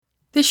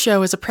This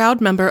show is a proud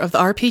member of the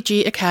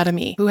RPG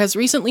Academy, who has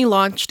recently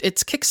launched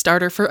its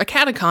Kickstarter for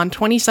AcadeCon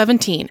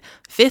 2017,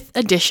 5th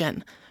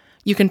edition.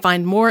 You can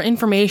find more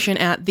information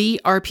at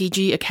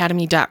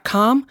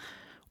therpgacademy.com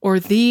or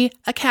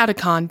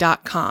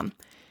theacadecon.com.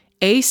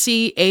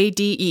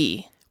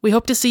 ACADE. We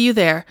hope to see you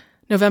there,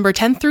 November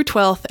 10th through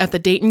 12th at the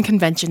Dayton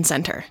Convention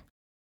Center.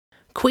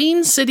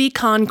 Queen City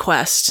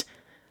Conquest,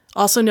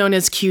 also known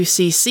as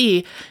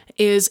QCC,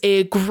 is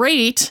a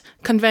great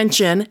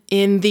convention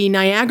in the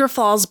Niagara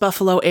Falls,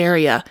 Buffalo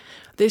area.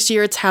 This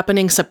year it's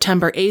happening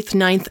September 8th,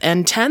 9th,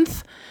 and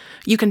 10th.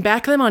 You can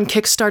back them on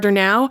Kickstarter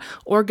now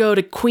or go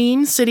to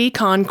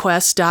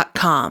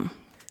queencityconquest.com.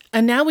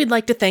 And now we'd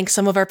like to thank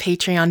some of our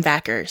Patreon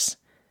backers.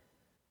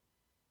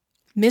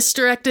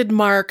 Misdirected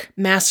Mark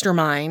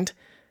Mastermind,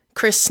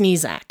 Chris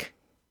Sneezak.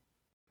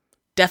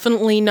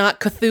 Definitely Not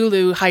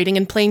Cthulhu Hiding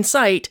in Plain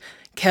Sight,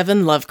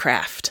 Kevin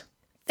Lovecraft.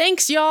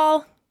 Thanks,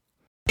 y'all!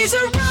 She's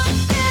a rock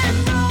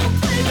and roll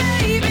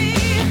play baby,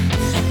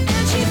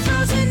 and she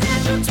throws a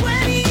natural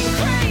 20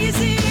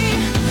 crazy.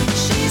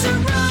 She's a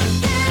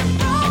rock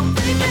and roll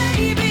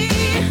play baby,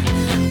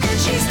 and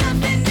she's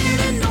nothing near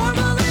to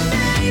normal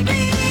and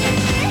maybe.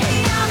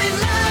 I'm in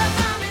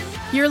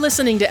love. You're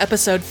listening to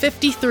episode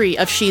 53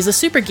 of She's a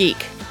Super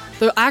Geek,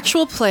 the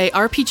actual play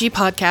RPG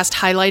podcast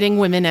highlighting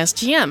women as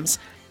GMs.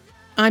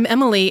 I'm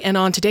Emily, and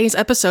on today's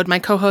episode, my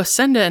co-host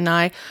Senda and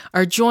I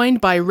are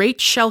joined by Rach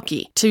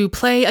Shelke to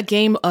play a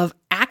game of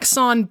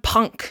Axon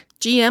Punk,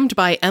 GM'd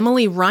by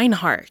Emily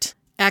Reinhardt.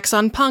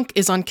 Axon Punk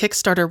is on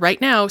Kickstarter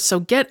right now, so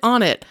get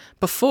on it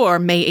before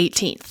May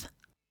 18th.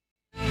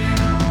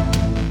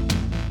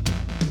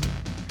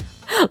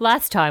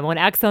 Last time on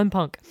Axon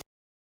Punk.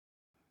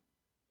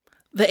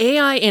 The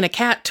AI in a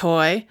cat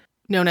toy,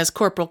 known as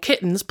Corporal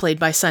Kittens, played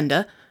by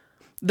Senda,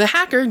 the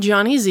hacker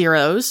Johnny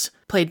Zeros,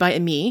 played by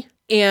me,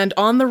 and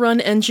on-the-run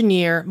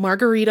engineer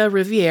Margarita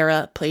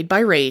Riviera, played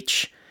by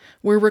Rach,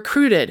 were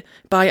recruited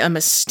by a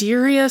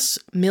mysterious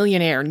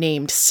millionaire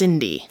named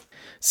Cindy.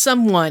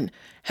 Someone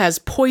has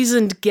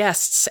poisoned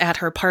guests at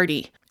her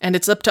party, and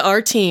it's up to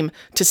our team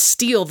to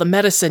steal the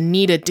medicine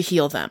needed to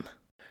heal them.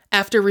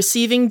 After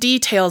receiving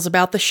details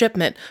about the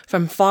shipment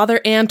from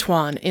Father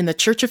Antoine in the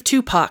Church of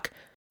Tupac,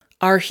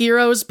 our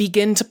heroes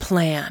begin to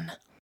plan.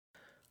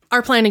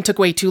 Our planning took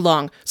way too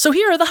long, so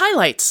here are the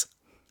highlights.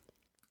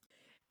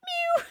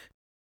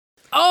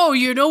 Oh,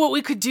 you know what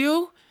we could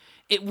do?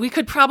 We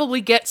could probably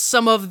get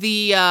some of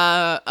the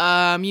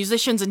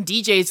musicians and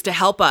DJs to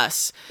help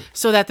us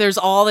so that there's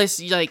all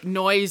this like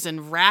noise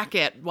and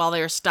racket while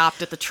they're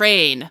stopped at the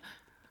train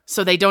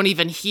so they don't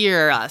even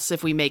hear us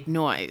if we make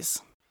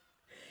noise.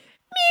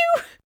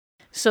 Mew!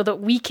 So that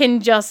we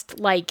can just,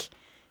 like,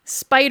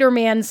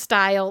 Spider-Man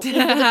style into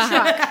the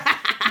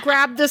truck,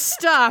 grab the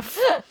stuff,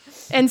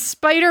 and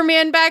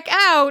Spider-Man back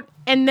out,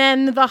 and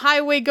then the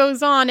highway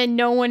goes on and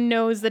no one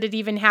knows that it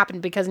even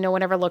happened because no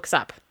one ever looks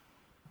up.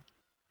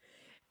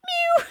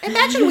 Mew.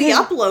 Imagine we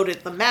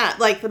uploaded the map,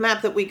 like the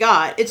map that we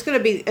got. It's going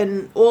to be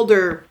an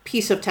older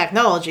piece of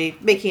technology.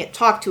 Making it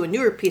talk to a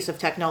newer piece of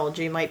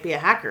technology might be a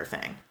hacker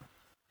thing.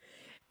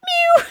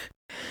 Mew.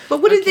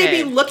 But wouldn't they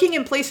be looking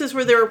in places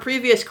where there were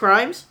previous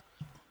crimes?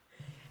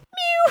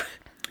 Mew.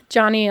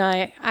 Johnny,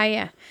 I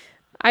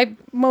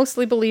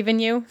mostly believe in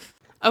you.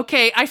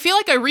 Okay, I feel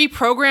like I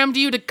reprogrammed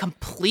you to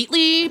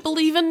completely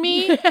believe in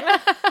me. Mew.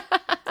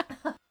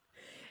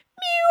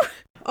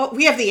 Oh,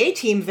 we have the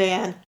A-Team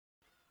van.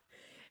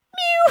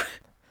 Mew.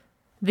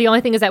 The only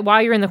thing is that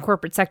while you're in the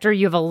corporate sector,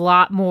 you have a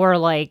lot more,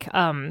 like,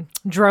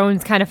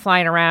 drones kind of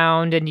flying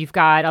around, and you've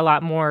got a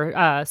lot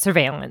more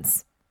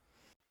surveillance.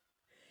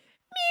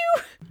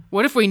 Mew.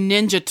 What if we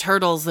Ninja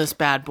Turtles this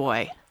bad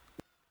boy?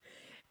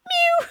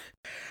 Mew.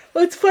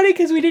 Well, it's funny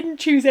because we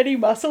didn't choose any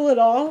muscle at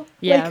all.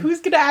 Yeah. Like,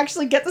 who's going to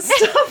actually get the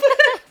stuff?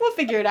 We'll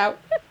figure it out.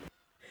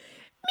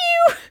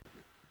 Mew.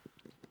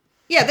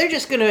 Yeah, they're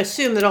just going to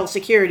assume that all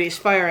security is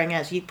firing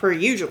as per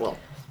usual.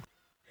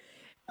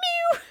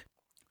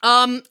 Mew.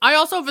 I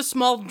also have a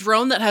small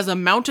drone that has a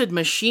mounted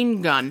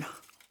machine gun.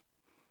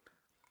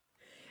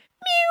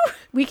 Mew.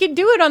 We could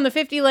do it on the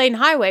 50-lane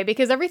highway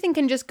because everything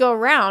can just go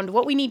around.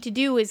 What we need to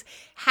do is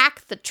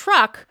hack the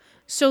truck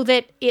so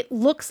that it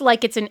looks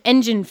like it's an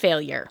engine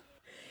failure.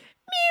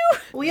 Mew.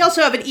 We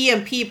also have an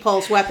EMP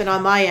pulse weapon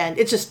on my end.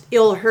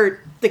 It'll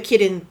hurt the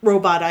kitten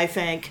robot, I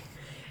think.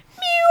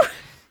 Mew.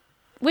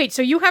 Wait,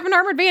 so you have an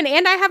armored van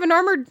and I have an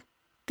armored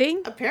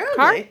thing? Apparently.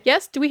 Car?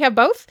 Yes? Do we have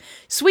both?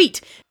 Sweet.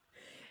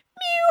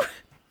 Mew.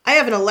 I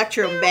have an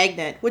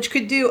electromagnet, which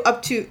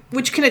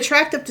can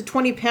attract up to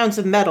 20 pounds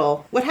of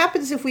metal. What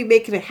happens if we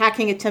make it a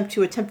hacking attempt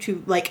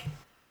to like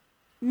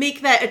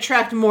make that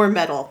attract more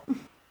metal?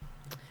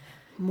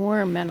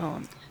 More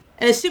metal.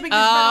 And assuming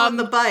there's metal on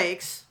the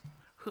bikes.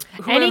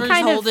 Whoever's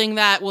holding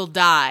that will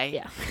die.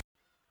 Yeah.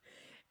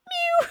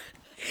 Mew.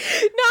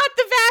 Not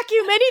the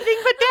vacuum, anything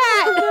but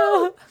that.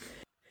 No.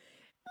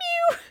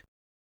 Mew.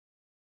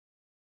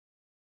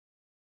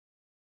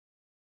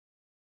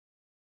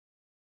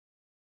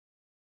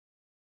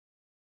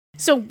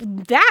 So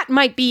that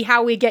might be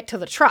how we get to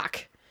the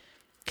truck.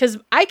 Because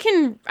I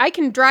can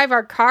drive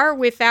our car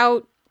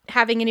without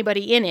having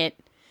anybody in it,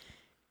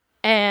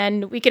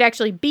 and we could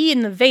actually be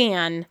in the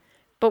van,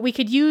 but we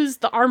could use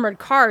the armored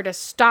car to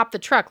stop the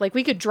truck. Like,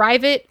 we could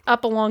drive it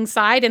up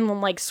alongside and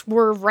then, like,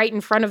 swerve right in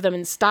front of them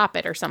and stop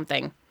it or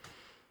something.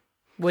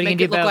 What are you Make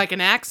gonna it do look about like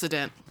an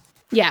accident.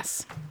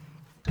 Yes.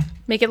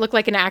 Make it look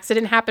like an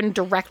accident happened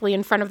directly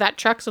in front of that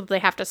truck so that they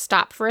have to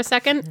stop for a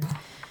second.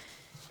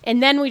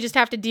 And then we just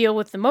have to deal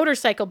with the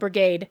motorcycle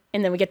brigade,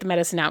 and then we get the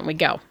medicine out and we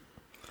go.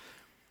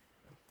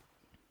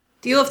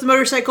 Deal with the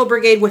motorcycle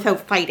brigade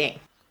without fighting.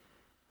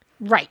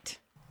 Right.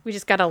 We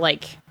just gotta,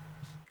 like...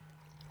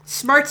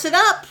 Smarts it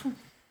up.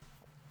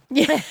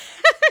 Yeah.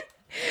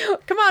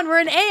 Come on, we're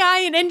an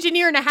AI, an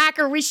engineer, and a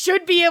hacker. We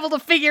should be able to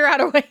figure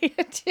out a way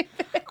to do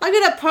it. I'm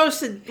going to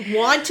post a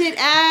wanted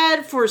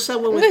ad for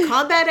someone with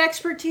combat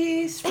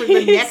expertise for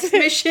the next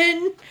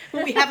mission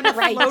when we have enough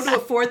flow to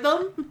afford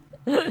them.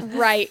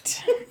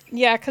 Right.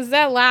 Yeah, because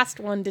that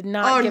last one did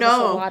not give us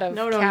a lot of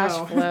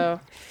cash flow.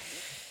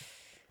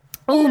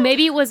 Oh,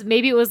 maybe it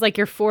was like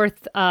your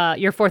fourth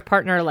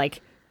partner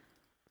like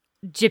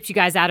gypped you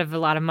guys out of a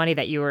lot of money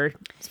that you were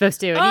supposed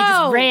to, and he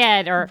just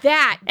ran, or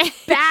that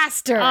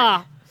bastard.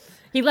 Oh,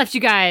 he left you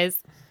guys.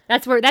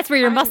 That's where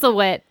your muscle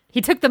went. He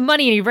took the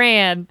money and he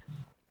ran.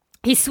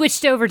 He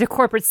switched over to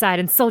corporate side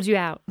and sold you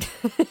out.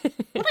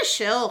 What a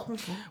shill.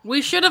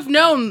 We should have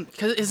known,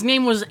 because his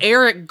name was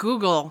Eric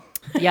Google.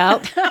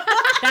 Yep.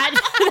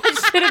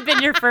 that should have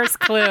been your first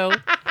clue.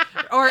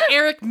 Or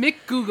Eric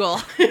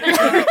McGoogle.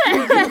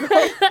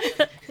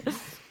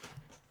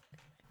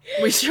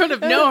 We should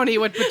have known he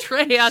would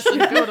betray us and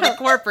go to the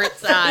corporate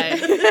side.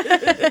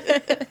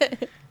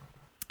 It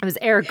was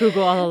Eric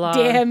Google all along.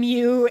 Damn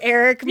you,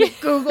 Eric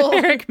McGoogle.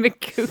 Eric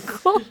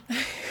McGoogle.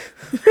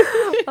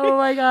 Oh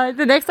my god.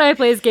 The next time I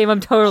play this game, I'm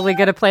totally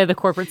going to play the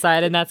corporate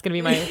side, and that's going to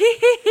be my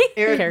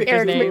character's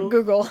Eric name.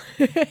 McGoogle.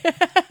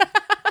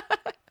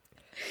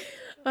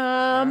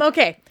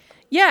 Okay.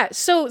 Yeah,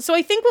 so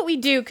I think what we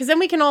do, because then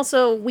we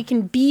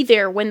can be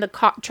there when the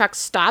truck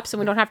stops, and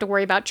we don't have to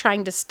worry about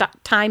trying to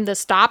time the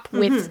stop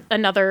with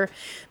another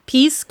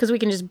piece, because we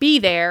can just be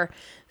there.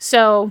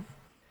 So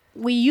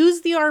we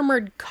use the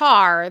armored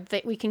car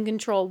that we can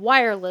control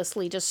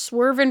wirelessly to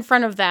swerve in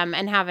front of them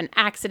and have an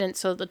accident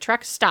so the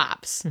truck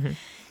stops.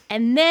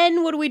 And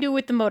then what do we do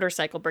with the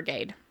motorcycle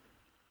brigade?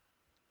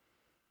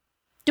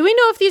 Do we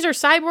know if these are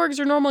cyborgs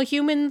or normal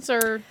humans,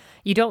 or...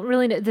 You don't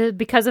really know,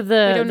 because of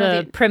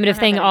the primitive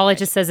thing, all it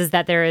just says is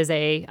that there is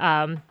a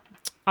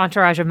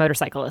entourage of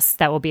motorcyclists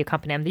that will be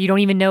accompanying them. You don't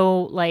even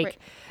know, like,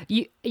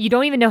 you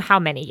don't even know how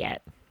many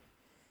yet.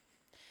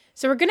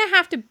 So we're going to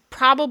have to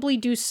probably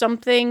do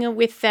something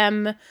with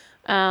them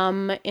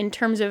in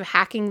terms of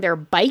hacking their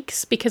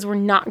bikes, because we're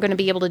not going to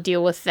be able to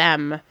deal with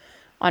them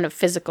on a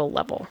physical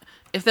level.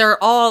 If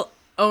they're all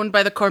owned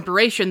by the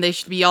corporation, they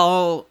should be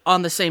all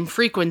on the same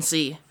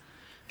frequency.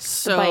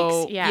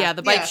 So, bikes,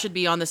 the bikes should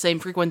be on the same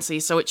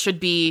frequency, so it should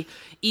be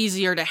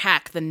easier to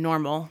hack than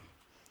normal.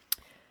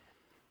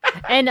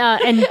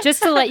 And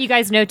just to let you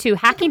guys know, too,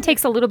 hacking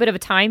takes a little bit of a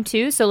time,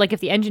 too. So, like, if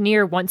the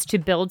engineer wants to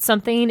build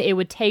something, it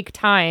would take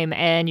time,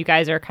 and you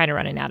guys are kind of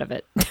running out of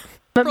it.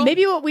 But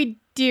maybe what we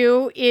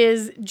do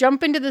is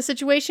jump into the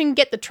situation,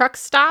 get the truck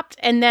stopped,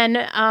 and then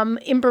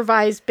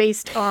improvise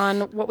based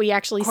on what we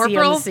actually see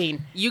on the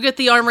scene. You get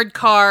the armored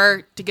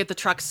car to get the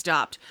truck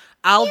stopped.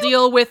 I'll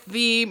deal with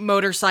the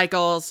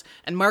motorcycles,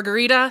 and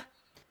Margarita,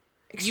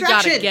 you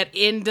gotta get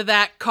into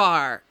that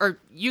car, or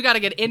you gotta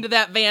get into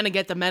that van and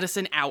get the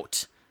medicine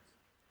out.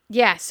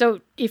 Yeah, so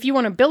if you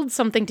want to build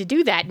something to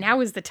do that, now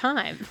is the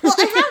time. Well,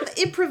 I have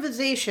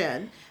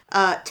improvisation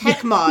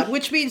tech mod,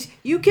 which means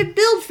you can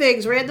build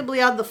things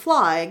randomly on the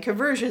fly and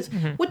conversions.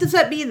 What does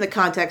that mean in the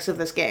context of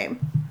this game?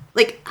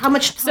 Like, how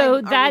much time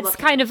So that's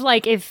kind of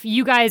like if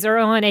you guys are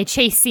on a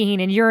chase scene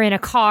and you're in a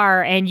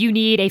car and you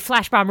need a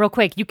flash bomb real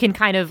quick, you can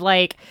kind of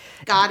like...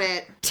 Got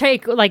it.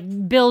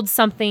 Build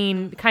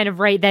something kind of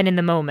right then in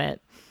the moment.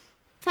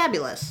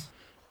 Fabulous.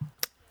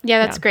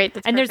 Yeah, that's great.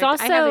 That's and perfect. there's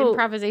I have also-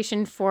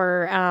 improvisation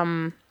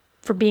for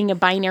being a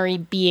binary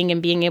being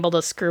and being able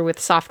to screw with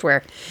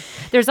software.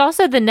 There's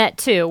also the net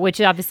too,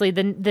 which obviously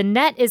the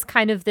net is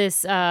kind of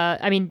this.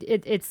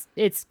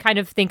 It's kind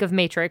of, think of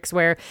Matrix,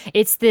 where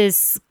it's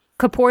this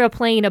corporeal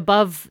plane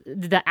above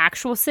the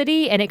actual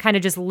city, and it kind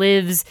of just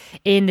lives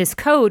in this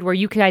code where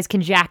you guys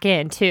can jack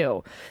in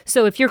too.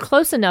 So if you're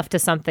close enough to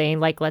something,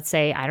 like, let's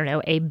say, I don't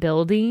know, a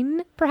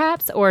building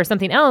perhaps, or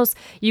something else,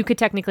 you could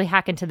technically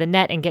hack into the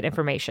net and get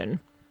information.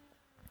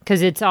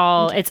 Because it's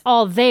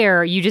all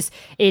there. You just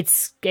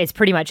it's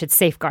pretty much it's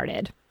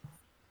safeguarded.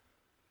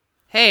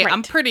 Hey,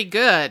 I'm pretty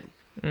good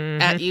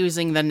at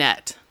using the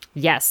net.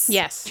 Yes.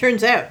 Yes.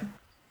 Turns out.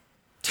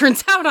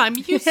 Turns out I'm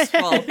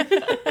useful.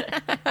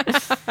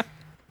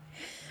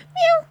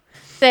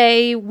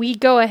 Say we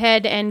go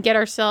ahead and get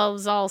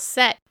ourselves all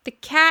set. The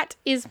cat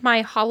is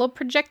my holo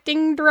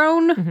projecting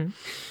drone.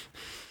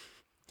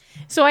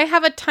 So I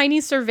have a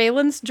tiny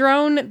surveillance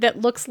drone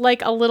that looks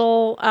like a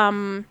little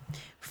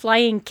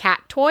flying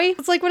cat toy.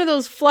 It's like one of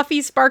those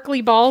fluffy,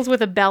 sparkly balls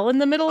with a bell in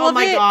the middle of it. Oh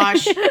my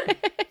gosh.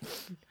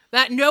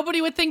 that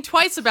nobody would think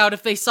twice about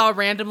if they saw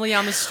randomly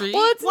on the street.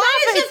 Well, it's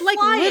Why not. is It's it like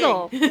flying?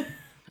 little.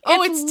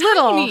 oh, it's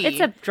little. tiny. It's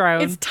a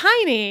drone. It's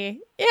tiny.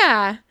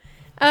 Yeah.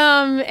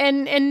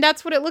 And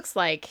that's what it looks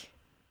like.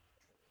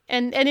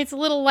 And its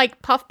little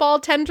like puffball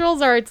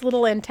tendrils are its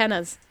little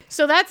antennas.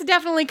 So that's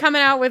definitely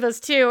coming out with us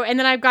too. And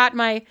then I've got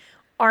my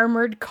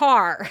armored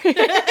car.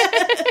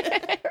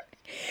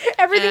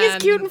 Everything is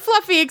And- cute and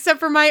fluffy except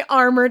for my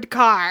armored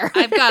car.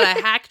 I've got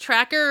a hack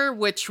tracker,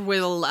 which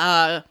will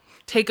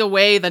take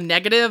away the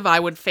negative I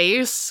would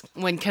face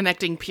when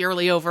connecting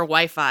purely over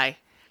Wi-Fi.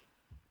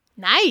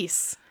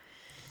 Nice.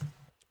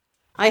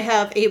 I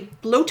have a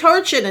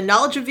blowtorch and a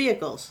knowledge of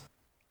vehicles.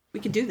 We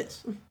can do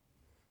this.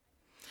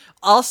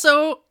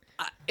 Also,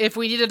 if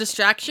we need a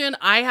distraction,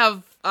 I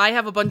have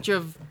a bunch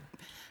of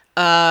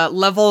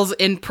levels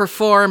in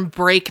perform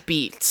break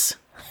beats.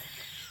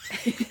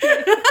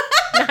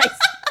 Nice.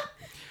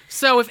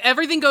 So if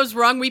everything goes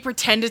wrong, we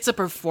pretend it's a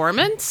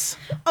performance.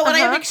 Oh, and I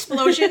have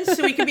explosions,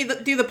 so we can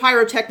do the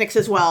pyrotechnics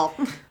as well.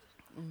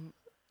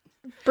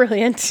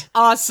 Brilliant.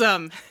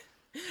 Awesome.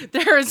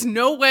 There is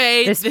no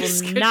way this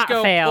this will could not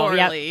go fail.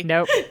 poorly. Yep.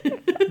 Nope.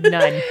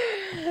 None.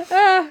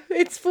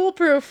 It's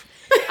foolproof.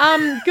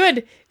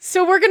 Good.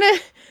 So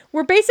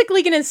we're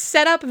basically gonna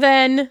set up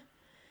then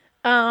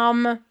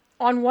on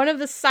one of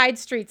the side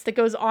streets that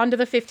goes onto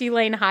the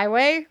 50-lane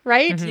highway,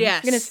 right?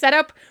 Yes. We're gonna set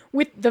up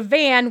with the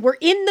van. We're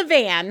in the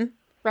van,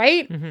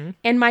 right?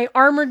 And my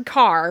armored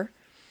car,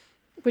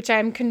 which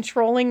I'm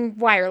controlling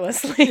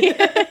wirelessly.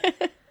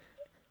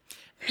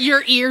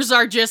 Your ears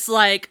are just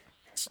like,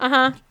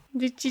 Uh-huh.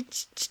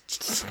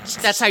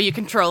 that's how you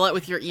control it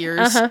with your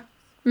ears.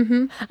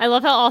 I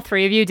love how all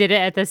three of you did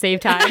it at the same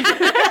time.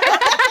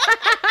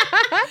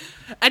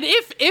 And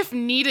if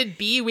needed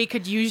be, we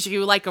could use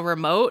you like a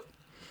remote,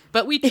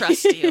 but we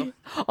trust you.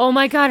 Oh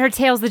my god, her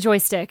tail's the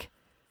joystick.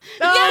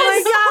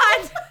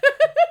 Oh my god!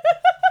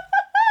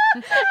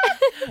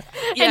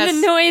 Yes. And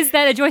the noise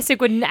that a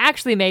joystick would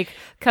actually make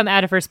come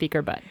out of her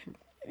speaker butt.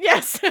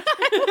 Yes.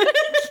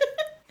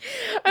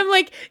 I'm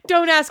like,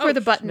 don't ask where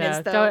the button No,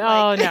 is, though. don't-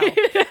 Like-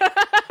 oh no.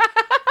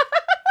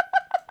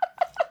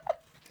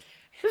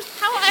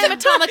 How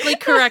anatomically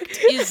correct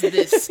is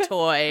this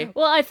toy?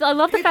 Well, I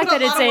love the We fact put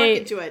that a it's lot of work a.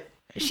 into it.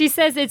 She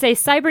says it's a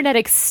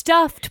cybernetic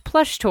stuffed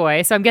plush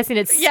toy, so I'm guessing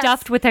it's Yes.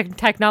 stuffed with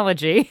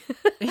technology,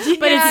 but it's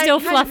Yeah, still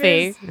it kind of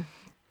fluffy. is.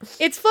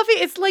 It's fluffy.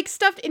 It's like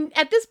stuffed in.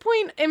 At this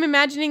point, I'm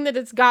imagining that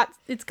it's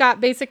got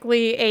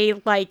basically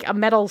a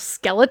metal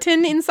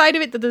skeleton inside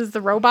of it. That is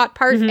the robot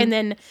part, and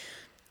then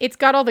it's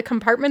got all the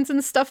compartments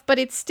and stuff. But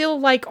it's still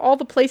like all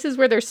the places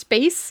where there's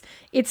space.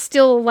 It's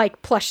still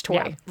like plush toy.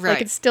 Yeah, right.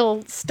 Like it's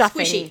still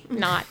stuffing, Squishy.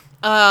 not.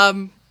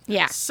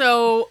 Yeah.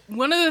 So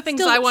one of the things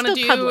Still- I want to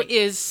still do cuddly.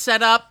 is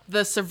set up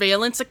the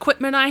surveillance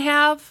equipment I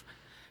have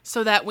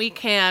so that we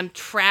can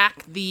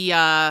track the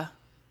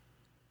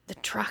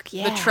truck.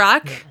 Yeah.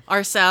 truck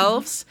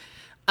ourselves.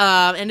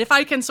 And if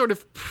I can sort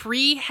of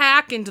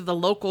pre-hack into the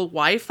local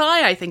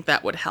Wi-Fi, I think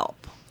that would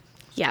help.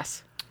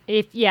 Yes.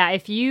 If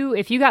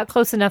you got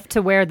close enough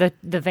to where the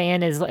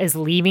van is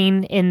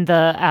leaving in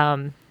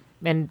the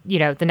and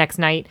the next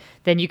night,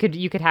 then you could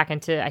hack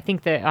into. I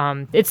think that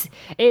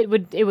it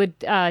would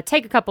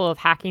take a couple of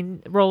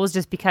hacking rolls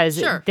just because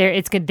Sure.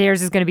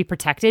 theirs is going to be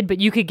protected, but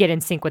you could get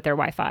in sync with their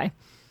Wi-Fi.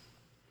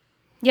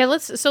 Yeah.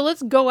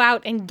 Let's go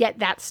out and get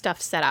that stuff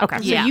set up. Okay.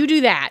 So Yeah. you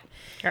do that.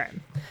 All right.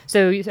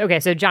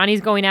 So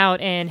Johnny's going out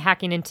and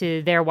hacking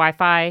into their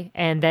Wi-Fi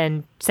and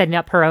then setting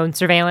up her own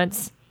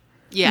surveillance.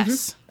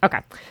 Yes. Okay.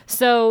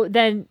 So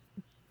then,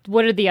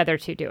 what are the other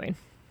two doing?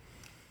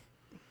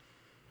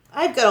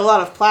 I've got a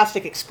lot of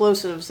plastic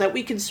explosives that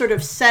we can sort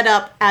of set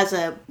up as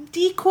a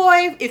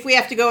decoy if we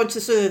have to go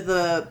into sort of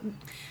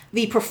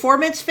the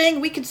performance thing.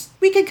 We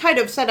can kind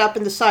of set up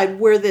and decide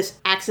where this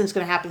accident's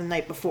going to happen the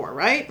night before,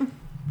 right?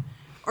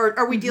 Or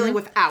are we dealing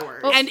with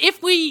hours? And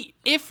if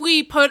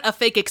we put a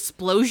fake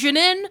explosion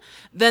in,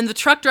 then the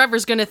truck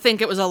driver's going to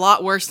think it was a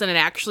lot worse than it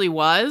actually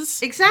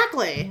was.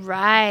 Exactly.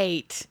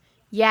 Right.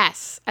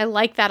 Yes. I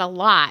like that a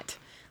lot.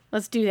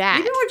 Let's do that.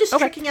 Maybe we're just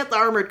tricking out the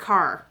armored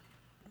car.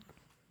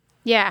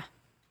 Yeah.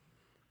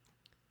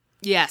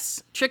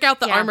 Yes. Trick out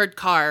the Yeah. armored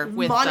car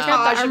with Montage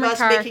of armored us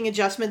car. making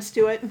adjustments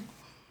to it.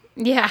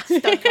 Yeah.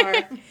 Stunt car.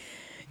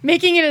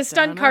 Making it a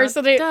stunt car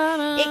so that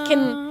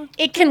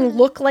it can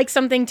look like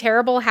something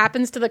terrible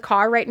happens to the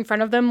car right in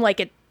front of them, like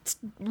its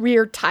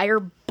rear tire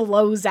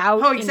blows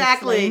out Oh,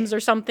 exactly. in flames or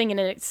something, and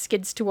it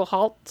skids to a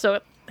halt, so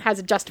it has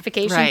a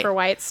justification Right. for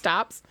why it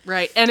stops.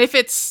 Right. And if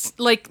it's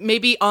like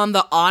maybe on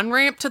the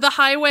on-ramp to the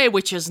highway,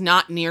 which is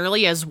not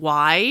nearly as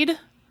wide.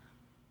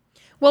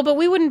 Well, but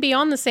we wouldn't be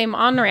on the same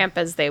on-ramp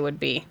as they would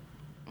be.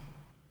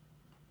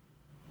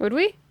 Would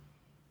we?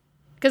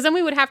 Because then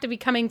we would have to be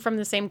coming from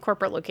the same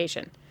corporate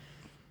location.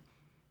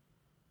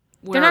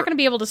 They're not going to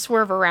be able to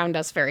swerve around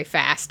us very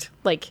fast.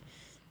 Like,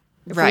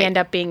 if we Right. end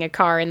up being a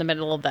car in the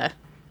middle of the...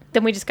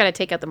 Then we just got to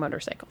take out the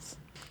motorcycles.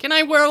 Can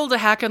I whirl a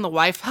hack on the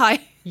Wi-Fi?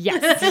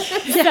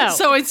 Yes.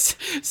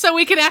 so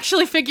we can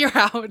actually figure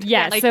out.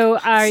 Yeah, like, so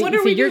what are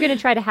so we you're doing? going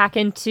to try to hack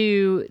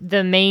into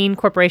the main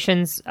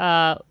corporation's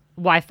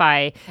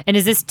Wi-Fi? And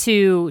is this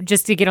to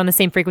get on the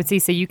same frequency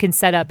so you can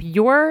set up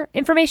your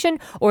information,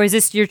 or is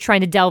this you're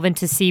trying to delve in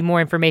to see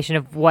more information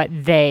of what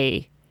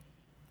they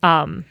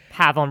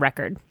have on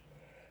record?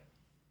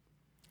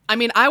 I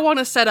mean, I want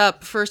to set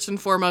up first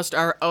and foremost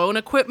our own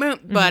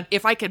equipment, but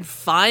if I can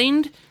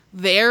find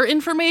their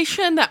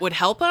information that would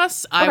help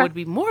us, I would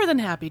be more than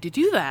happy to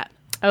do that.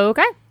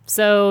 Okay.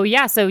 So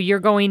you're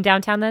going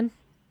downtown then?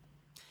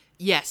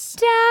 Yes.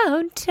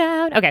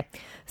 Downtown. Okay.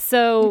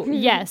 So,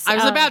 yes. I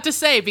was about to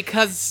say,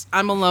 because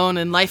I'm alone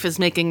and life is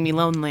making me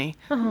lonely.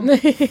 Yeah,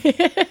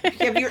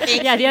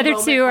 the other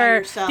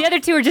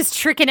two are just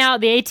tricking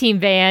out the A-Team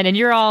van, and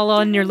you're all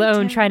on your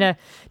own trying to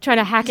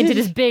hack into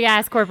this big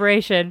ass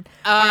corporation.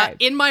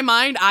 In my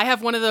mind, I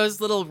have one of those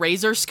little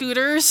razor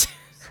scooters.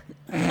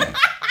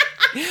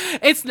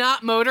 It's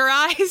not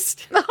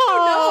motorized.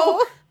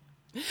 Oh,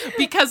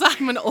 Because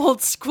I'm an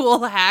old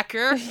school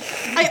hacker.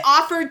 I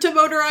offered to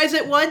motorize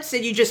it once,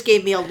 and you just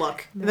gave me a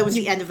look. And that was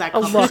the end of that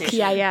conversation. Look,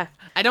 yeah.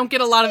 I don't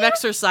get a lot of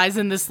exercise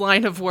in this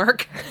line of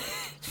work.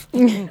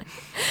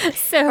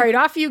 So All right,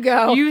 off you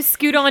go. you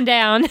scoot on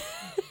down.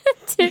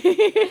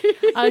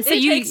 It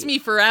takes me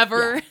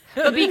forever.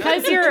 But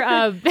because you're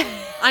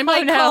I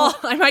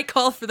might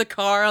call for the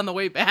car on the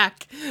way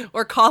back,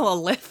 or call a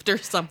lift or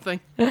something.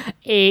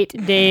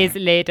 8 days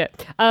later.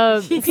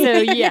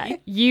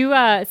 You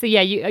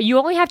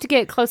only have to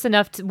get close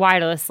enough to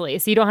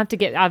wirelessly, so you don't have to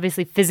get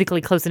obviously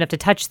physically close enough to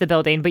touch the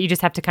building, but you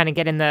just have to kind of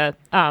get in the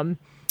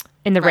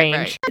range.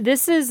 Right.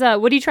 This is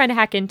what are you trying to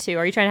hack into?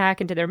 Are you trying to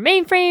hack into their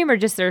mainframe or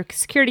just their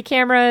security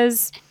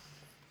cameras?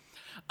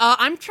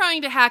 I'm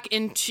trying to hack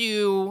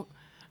into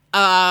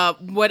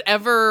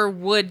whatever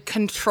would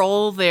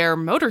control their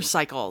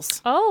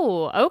motorcycles.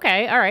 Oh,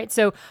 okay. All right.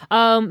 So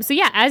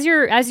as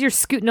you're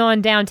scooting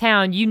on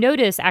downtown, you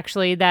notice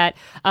actually that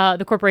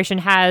the corporation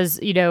has,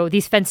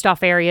 these fenced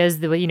off areas,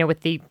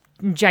 with the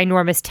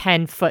ginormous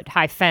 10-foot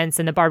high fence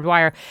and the barbed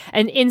wire.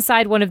 And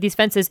inside one of these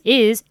fences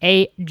is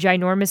a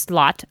ginormous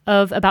lot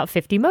of about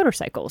 50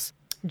 motorcycles.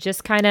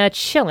 Just kind of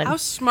chilling. How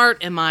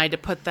smart am I to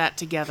put that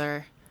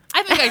together?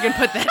 I think I can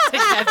put that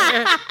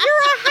together.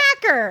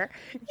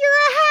 You're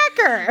a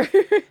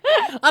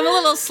hacker. I'm a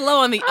little slow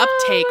on the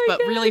uptake, but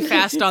really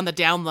fast on the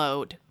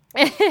download.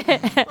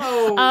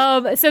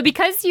 So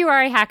because you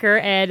are a hacker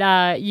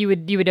and you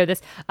would know this,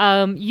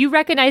 you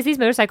recognize these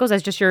motorcycles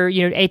as just your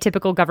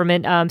atypical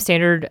government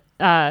standard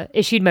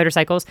issued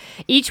motorcycles.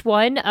 Each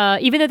one,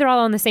 even though they're all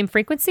on the same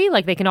frequency,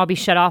 like they can all be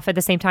shut off at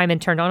the same time and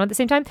turned on at the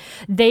same time,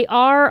 they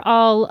are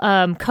all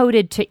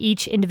coded to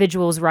each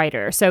individual's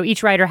rider. So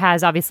each rider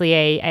has obviously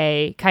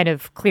a kind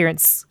of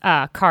clearance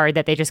card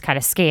that they just kind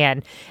of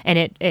scan, and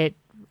it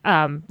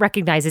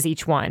recognizes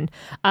each one.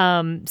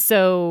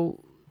 So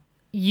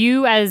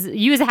you as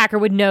a hacker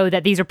would know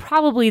that these are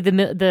probably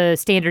the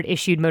standard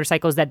issued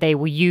motorcycles that they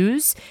will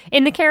use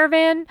in the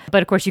caravan.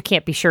 But of course, you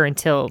can't be sure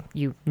until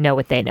you know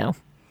what they know.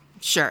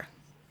 Sure.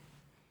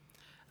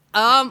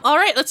 All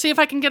right, let's see if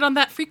I can get on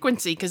that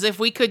frequency, because if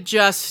we could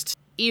just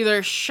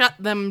either shut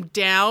them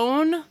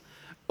down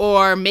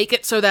or make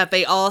it so that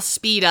they all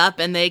speed up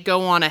and they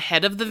go on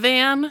ahead of the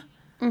van,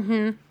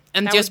 and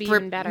That just would be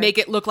even better. make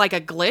it look like a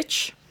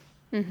glitch.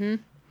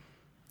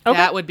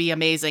 That would be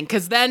amazing,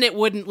 because then it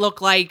wouldn't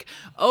look like,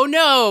 oh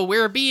no,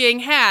 we're being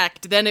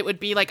hacked. Then it would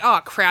be like, oh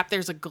crap,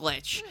 there's a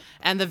glitch.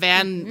 And the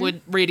van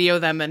would radio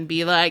them and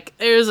be like,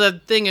 there's a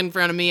thing in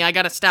front of me, I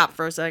gotta stop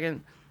for a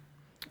second.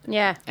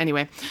 Yeah.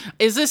 Anyway,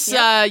 is this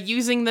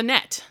using the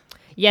net?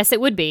 Yes,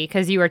 it would be,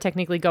 because you are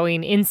technically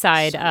going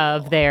inside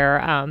of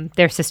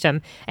their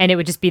system, and it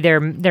would just be their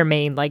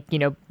main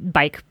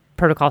bike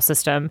protocol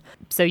system.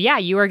 So yeah,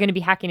 you are going to be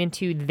hacking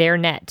into their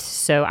net.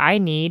 So I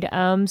need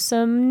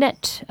some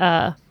net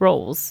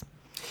rolls.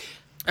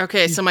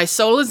 Okay, so my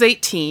soul is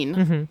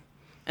 18,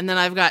 and then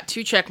I've got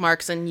 2 check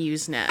marks in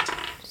Usenet.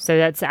 So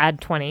that's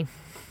add 20.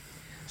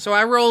 So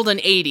I rolled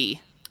an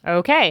 80,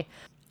 Okay.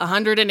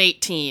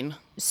 118.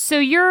 So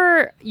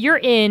you're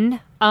in.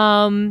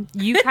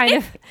 You kind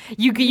of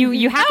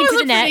you hack That into was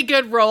the a net. pretty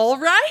good roll,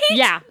 right?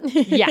 Yeah.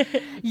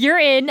 You're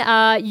in.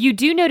 You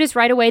do notice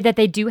right away that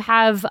they do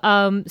have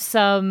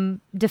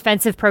some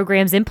defensive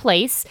programs in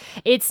place.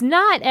 It's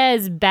not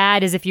as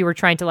bad as if you were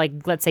trying to,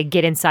 let's say,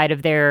 get inside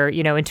of their,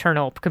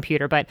 internal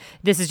computer, but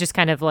this is just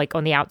kind of like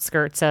on the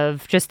outskirts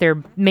of just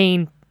their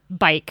main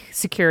bike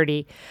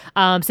security.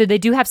 So they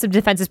do have some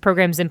defensive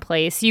programs in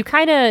place. You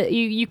kind of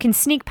you can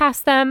sneak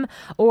past them,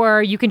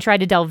 or you can try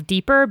to delve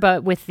deeper,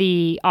 but with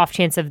the off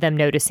chance of them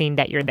noticing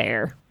that you're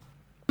there.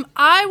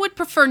 I would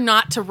prefer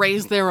not to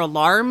raise their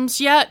alarms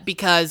yet,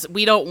 because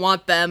we don't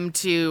want them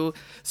to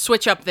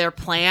switch up their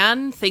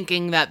plan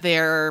thinking that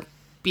they're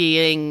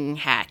being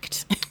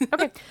hacked.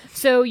 Okay.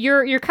 So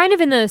you're kind of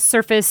in the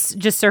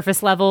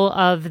surface level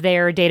of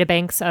their data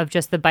banks of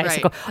just the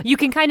bicycle. Right. You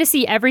can kind of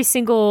see every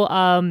single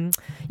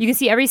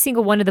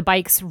one of the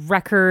bike's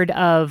record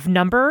of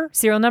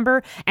serial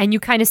number, and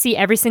you kind of see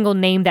every single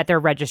name that they're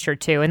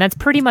registered to, and that's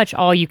pretty much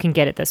all you can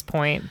get at this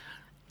point.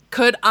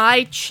 Could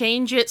I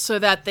change it so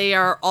that they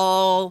are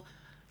all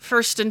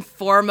first and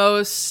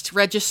foremost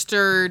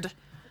registered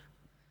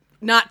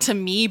not to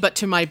me, but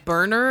to my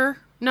burner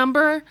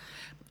number.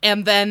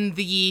 And then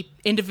the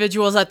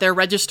individuals that they're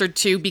registered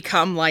to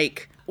become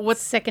like,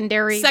 what's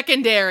Secondary.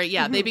 secondary?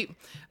 Yeah,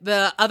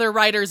 the other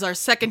writers are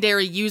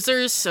secondary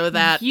users, so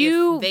that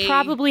You if they,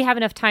 probably have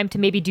enough time to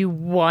maybe do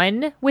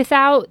one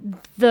without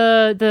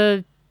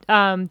the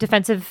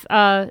defensive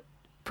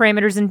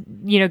parameters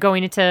and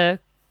going into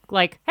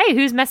like, hey,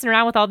 who's messing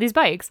around with all these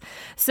bikes?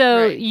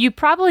 So Right. you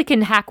probably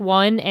can hack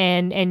one,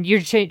 and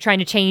you're trying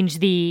to change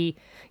the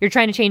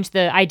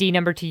ID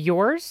number to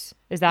yours.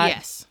 Is that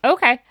Yes.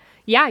 okay?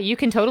 Yeah, you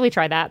can totally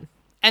try that.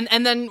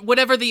 and then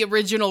whatever the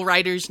original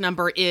writer's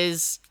number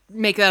is,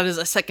 make that as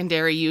a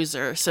secondary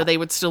user, so they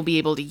would still be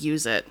able to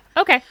use it.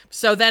 Okay.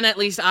 So then at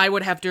least I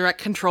would have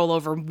direct control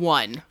over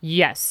one.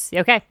 Yes.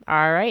 Okay.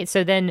 All right.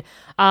 So then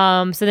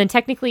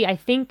technically, I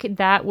think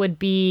that would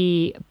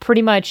be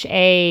pretty much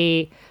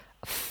a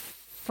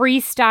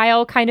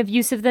freestyle kind of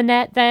use of the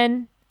net.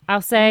 Then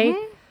I'll say.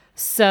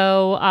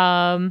 So,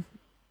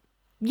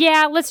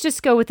 yeah, let's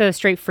just go with a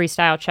straight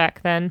freestyle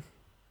check then.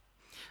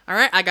 All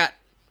right, I got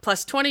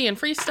plus 20 in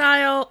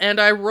freestyle, and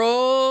I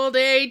rolled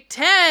a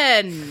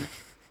 10.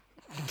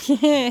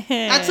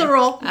 That's a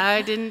roll.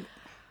 I didn't.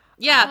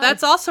 Yeah,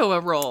 that's also a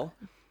roll.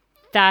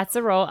 That's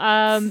a roll.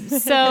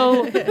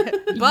 So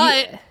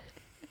But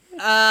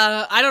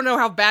I don't know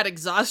how bad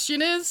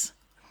exhaustion is.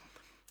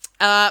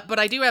 But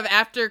I do have,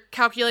 after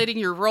calculating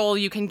your roll,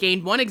 you can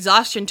gain 1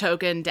 exhaustion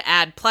token to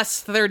add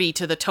plus 30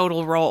 to the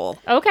total roll.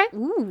 okay.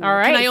 All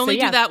right. Can I only so,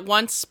 yeah. do that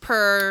once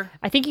per?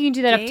 I think you can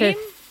do that up game?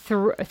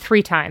 to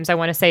 3 times. I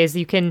want to say is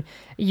you can.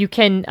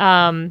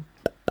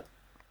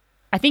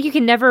 I think you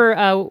can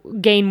never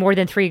gain more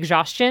than 3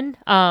 exhaustion.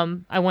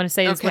 I want to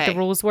say is what the Okay.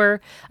 rules were.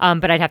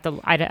 But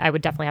I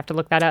would definitely have to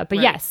look that up. But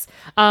Right. yes.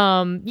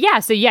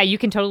 So yeah, you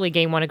can totally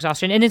gain 1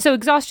 exhaustion. And then so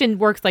exhaustion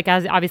works like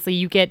as obviously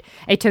you get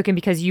a token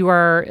because you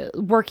are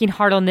working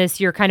hard on this.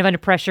 You're kind of under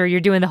pressure. You're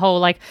doing the whole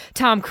like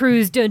Tom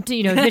Cruise,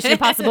 Mission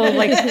Impossible,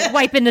 like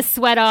wiping the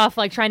sweat off,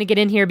 like trying to get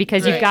in here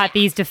because you've Right. got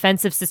these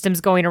defensive systems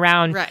going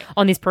around Right.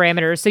 on these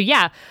parameters. So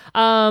yeah.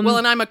 Well,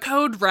 and I'm a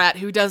code rat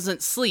who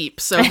doesn't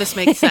sleep, so this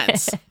makes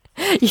sense.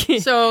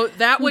 So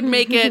that would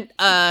make it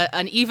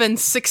an even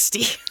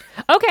 60.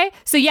 Okay,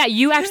 so yeah,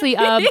 you actually,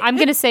 I'm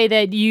gonna say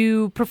that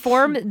you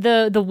perform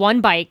the one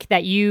bike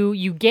that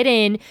you get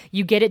in,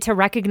 you get it to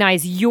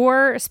recognize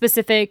your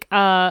specific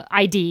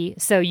ID.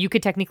 So you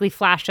could technically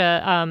flash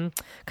a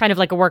kind of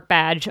like a work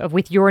badge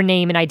with your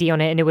name and ID on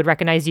it, and it would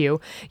recognize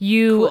you.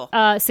 You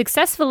Cool.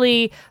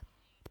 successfully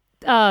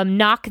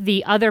knock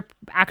the other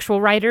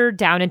actual rider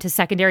down into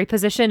secondary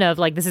position of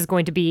like this is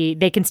going to be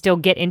they can still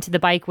get into the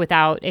bike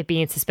without it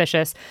being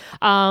suspicious,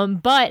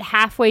 but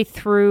halfway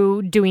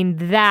through doing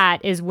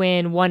that is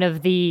when one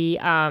of the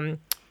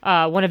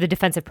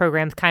defensive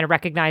programs kind of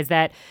recognize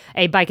that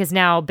a bike has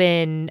now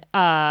been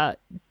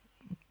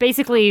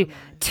basically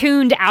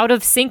tuned out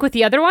of sync with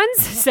the other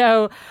ones.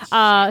 So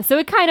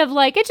it kind of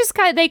like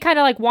they kind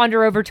of like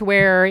wander over to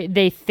where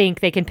they think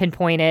they can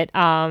pinpoint it.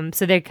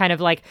 So they're kind of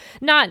like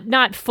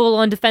not full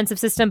on defensive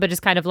system, but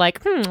just kind of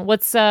like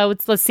let's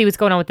see what's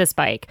going on with this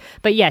bike.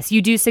 But yes,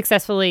 you do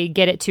successfully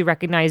get it to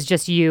recognize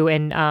just you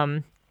and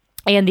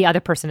the other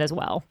person as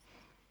well.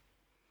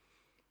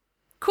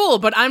 Cool,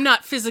 but I'm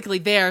not physically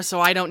there, so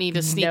I don't need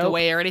to sneak Nope.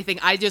 away or anything.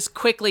 I just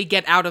quickly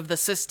get out of the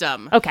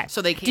system. Okay.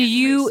 So they can't Do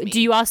you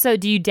trace me.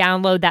 do you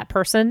download that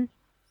person,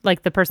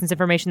 like the person's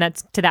information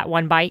that's to that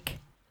one bike?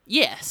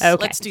 Yes.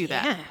 Okay. Let's do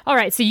that. All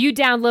right, so you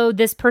download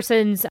this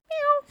person's.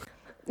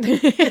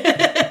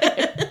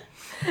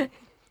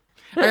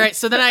 All right,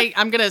 so then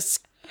I'm going to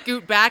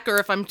scoot back, or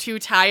if I'm too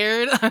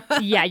tired,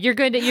 Yeah, you're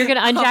gonna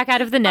unjack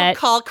out of the net.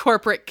 call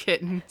Corporate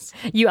Kittens.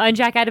 You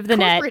unjack out of the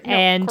net, Corporate- no,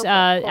 and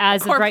corporal-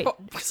 as of right,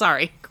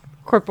 Sorry.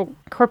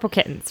 Corporal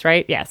Kittens,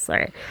 right? Yes,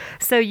 sorry.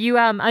 So you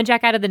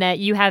unjack out of the net.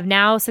 You have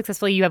now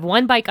successfully. You have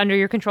one bike under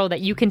your control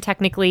that you can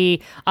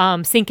technically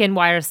sync in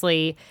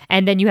wirelessly,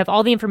 and then you have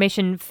all the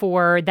information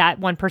for that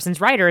one person's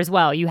rider as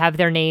well. You have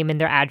their name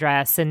and their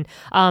address, and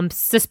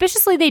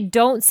suspiciously, they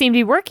don't seem to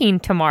be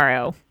working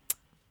tomorrow.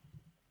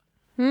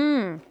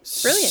 Brilliant.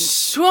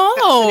 So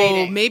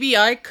Fascinating. maybe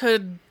I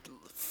could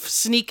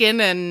sneak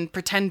in and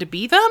pretend to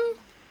be them?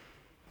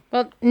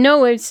 Well,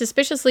 no, it's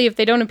suspiciously if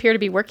they don't appear to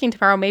be working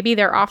tomorrow, maybe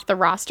they're off the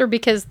roster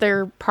because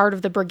they're part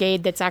of the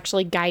brigade that's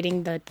actually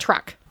guiding the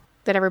truck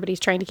that everybody's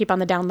trying to keep on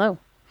the down low.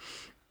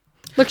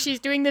 Look, she's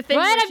doing the thing.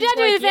 What? where I'm she's not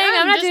doing like, the thing. "Yeah,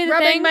 I'm not just doing the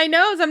rubbing thing." my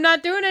nose. I'm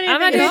not doing anything. I'm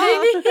not doing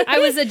anything. I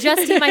was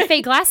adjusting my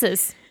fake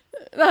glasses.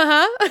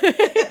 That's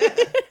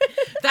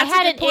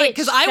had a an good point, itch,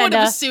 because I would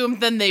have Senda.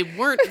 assumed then they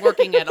weren't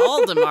working at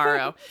all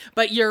tomorrow.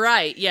 But you're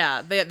right.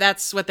 Yeah,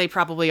 that's what they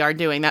probably are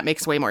doing. That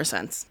makes way more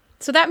sense.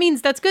 So that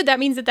means that's good. That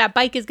means that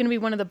bike is going to be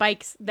one of the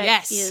bikes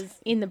that is Yes.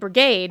 in the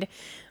brigade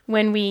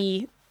when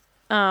we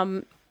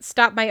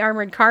stop my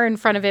armored car in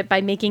front of it by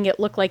making it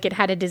look like it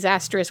had a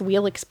disastrous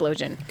wheel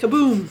explosion.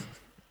 Kaboom.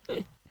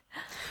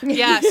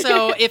 Yeah,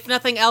 so if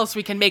nothing else,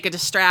 we can make a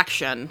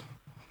distraction.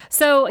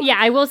 So yeah,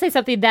 I will say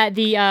something that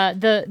the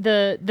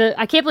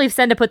I can't believe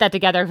Senda put that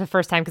together for the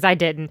first time because I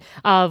didn't.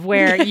 Of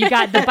where you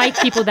got the bike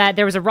people that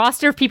there was a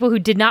roster of people who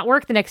did not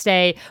work the next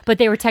day, but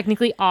they were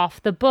technically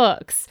off the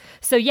books.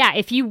 So yeah,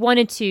 if you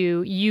wanted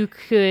to, you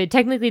could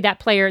technically that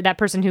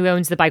person who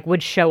owns the bike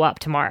would show up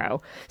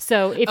tomorrow.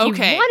 So if you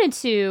wanted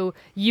to,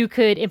 you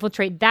could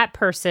infiltrate that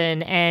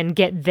person and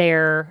get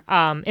their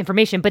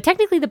information. But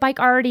technically, the bike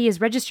already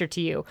is registered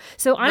to you.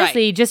 So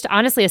honestly, just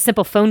honestly, a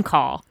simple phone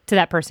call to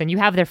that person. You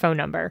have their phone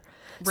number.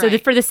 So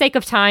for the sake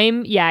of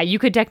time, yeah, you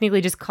could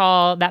technically just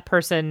call that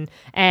person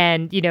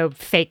and,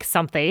 fake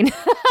something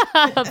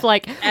of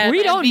like,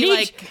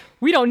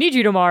 we don't need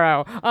you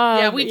tomorrow.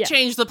 We've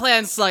changed the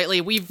plan slightly.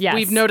 We've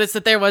noticed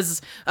that there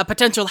was a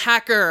potential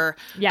hacker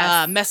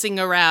messing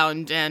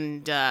around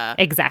and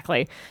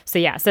exactly. So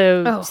yeah,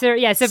 so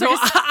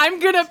I'm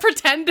gonna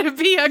pretend to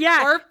be a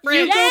corporate.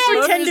 You go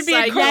pretend to be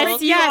a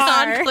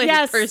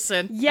corporate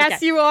person. Yes,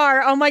 Okay. you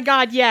are. Oh my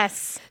God,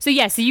 yes. So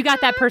you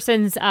got that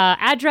person's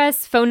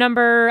address, phone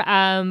number,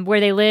 where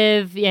they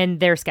live, and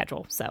their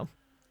schedule. So.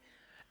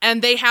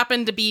 And they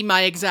happen to be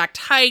my exact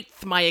height,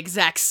 my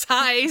exact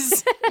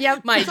size,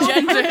 Yep. my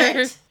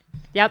gender.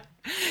 Yep.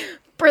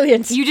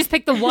 Brilliant. You just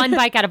picked the one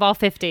bike out of all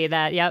 50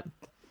 that, yep.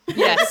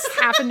 Yes.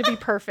 Happen to be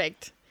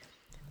perfect.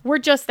 We're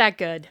just that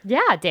good. Yeah,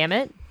 damn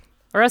it.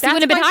 Or else you That's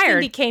wouldn't have been why hired.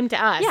 Cindy came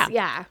to us.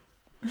 Yeah.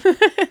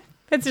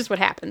 That's just what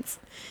happens.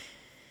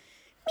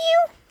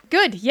 Mew.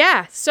 Good.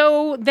 Yeah.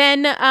 So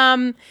then,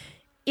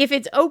 if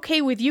it's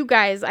okay with you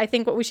guys, I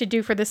think what we should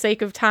do for the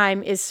sake of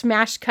time is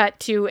smash cut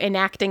to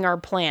enacting our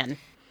plan.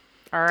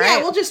 All right. Yeah,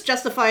 we'll just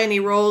justify any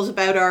roles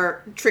about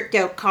our tricked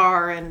out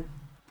car and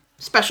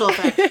special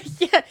effects.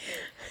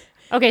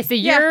 Okay, so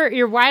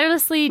you're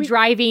wirelessly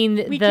driving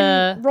We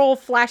the can roll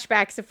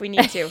flashbacks if we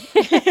need to.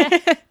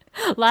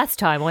 last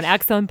time on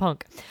Axon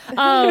Punk.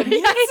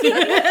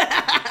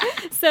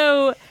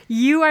 So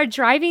you are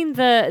driving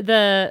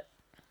the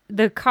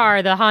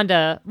car, the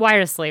Honda,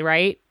 wirelessly,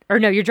 right? Or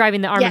no, you're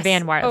driving the armored Yes.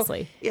 van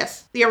wirelessly.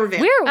 Yes, the armored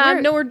van.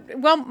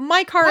 Where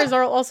My car is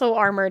also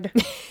armored.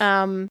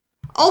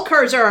 All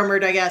cars are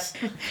armored, I guess.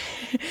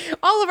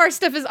 All of our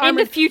stuff is in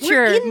armored. the future,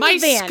 We're in My the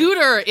van.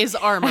 scooter is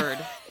armored.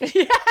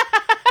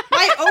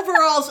 My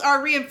overalls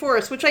are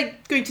reinforced, which I'm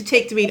going to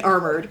take to mean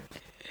armored.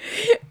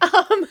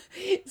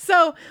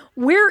 So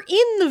we're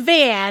in the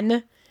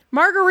van.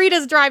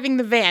 Margarita's driving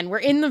the van. We're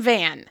in the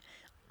van.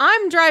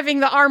 I'm driving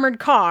the armored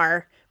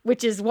car,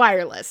 which is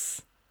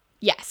wireless.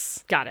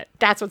 Yes. got it.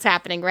 That's what's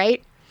happening,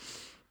 right?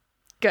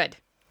 Good.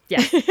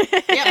 Yeah.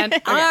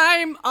 And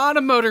I'm on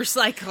a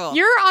motorcycle.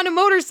 You're on a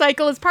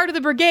motorcycle as part of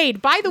the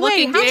brigade. By the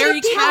way, Looking how very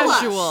many people?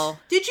 casual.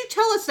 Did you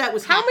tell us that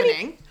was How many-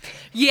 happening?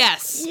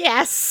 Yes.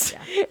 Yes.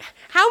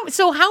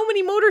 How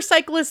many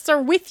motorcyclists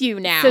are with you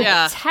now? So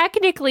Yeah.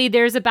 technically,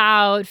 there's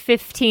about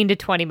 15 to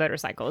 20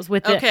 motorcycles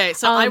with the. Okay,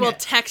 so I will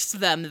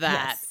text them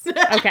that.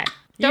 Okay.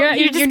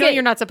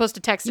 You're not supposed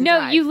to text and No,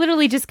 drive. you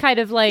literally just kind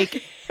of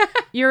like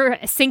you're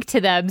synced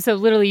to them. So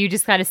literally, you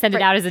just kind of send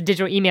it out as a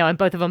digital email, and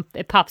both of them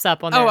it pops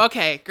up on their Oh,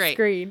 okay, great.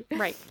 screen.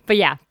 right. But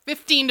yeah,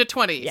 15 to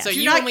 20. So Do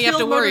you not only have to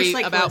kill worry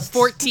about motorcyclists.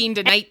 14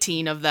 to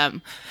 19 of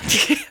them.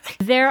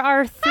 there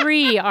are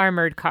 3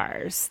 armored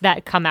cars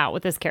that come out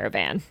with this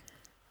caravan.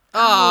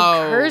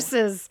 Oh.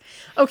 Curses.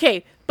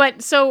 Okay,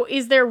 but so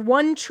is there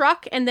one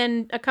truck and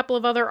then a couple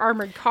of other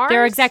armored cars?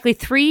 There are exactly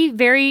 3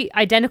 very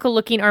identical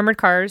looking armored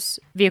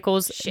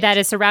vehicles that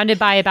is surrounded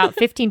by about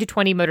 15 to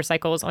 20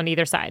 motorcycles on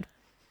either side.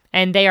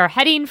 And they are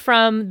heading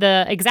from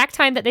the exact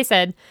time that they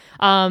said.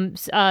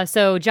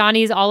 So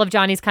all of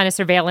Johnny's kind of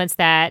surveillance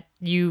that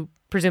you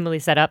presumably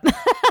set up.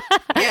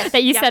 Yes.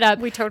 that you set up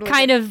we totally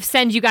kind of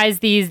send you guys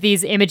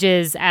these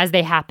images as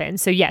they happen.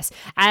 So yes,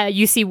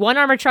 you see one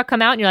armored truck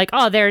come out and you're like,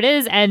 oh, there it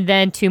is. And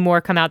then 2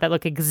 more come out that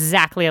look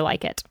exactly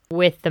like it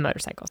with the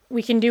motorcycles.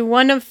 We can do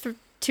one of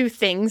 2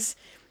 things.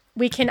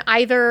 We can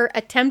either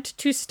attempt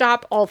to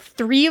stop all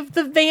 3 of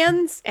the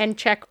vans and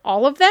check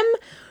all of them,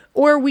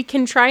 or we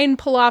can try and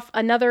pull off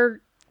another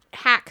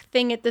hack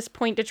thing at this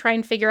point to try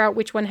and figure out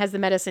which one has the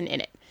medicine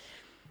in it.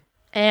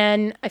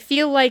 And I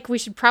feel like we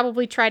should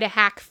probably try to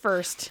hack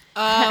first.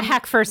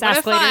 Hack first, What ask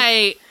if later.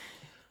 I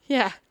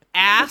Yeah.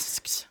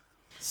 asked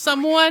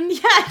someone, Yeah,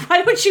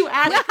 why don't you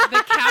ask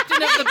the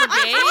captain of the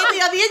brigade,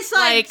 on the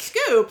inside Like-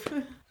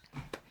 scoop?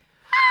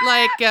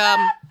 like,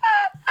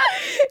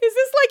 Is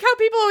this like how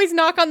people always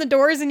knock on the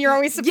doors and you're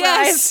always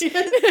surprised?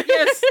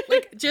 yes,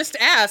 like, just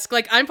ask.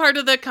 Like, I'm part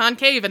of the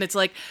concave, and it's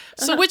like,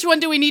 so which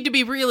one do we need to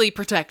be really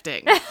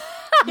protecting?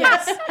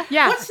 Yes.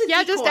 Yeah. What's the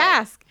Yeah, just decoy?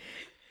 ask.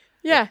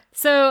 Yeah.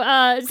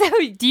 So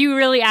do you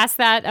really ask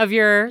that of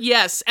your?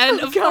 Yes, and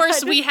of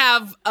course we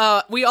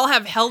all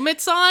have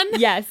helmets on.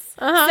 Yes.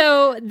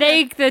 So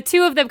the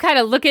 2 of them kind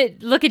of look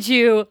at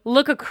you,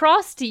 look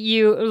across to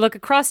you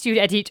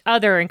at each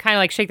other, and kind of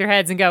like shake their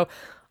heads and go,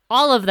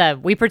 "All of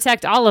them. We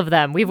protect all of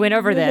them. We went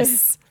over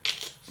this."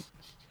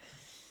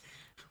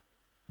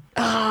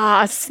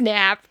 Ah,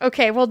 snap.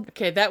 Okay, well,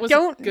 Okay, that was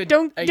don't a good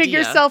dig idea.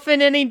 yourself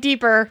in any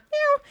deeper.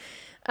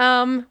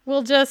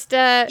 We'll just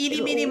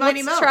Eeny, meeny,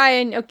 miny, let's moe. try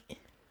and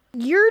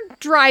You're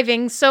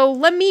driving, so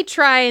let me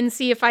try and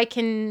see if I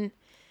can...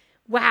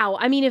 Wow,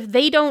 I mean, if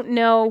they don't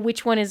know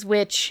which one is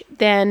which,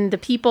 then the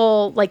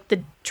people, like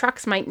the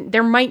trucks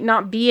there might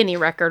not be any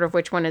record of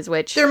which one is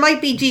which. There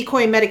might be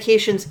decoy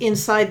medications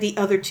inside the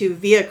other two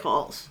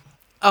vehicles.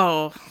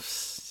 Oh,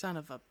 son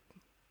of a...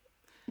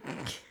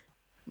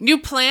 New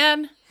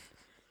plan?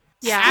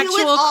 Yeah. Steal it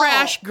Actual all.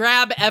 crash,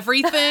 grab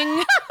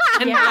everything,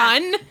 and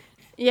run?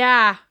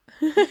 Yeah.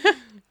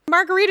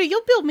 Margarita,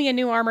 you'll build me a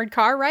new armored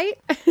car, right?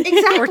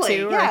 Exactly. Or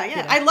two, or,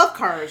 yeah. I love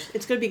cars.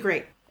 It's going to be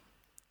great.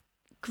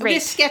 I'm going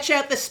Great. to sketch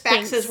out the specs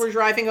Thanks. as we're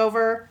driving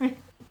over.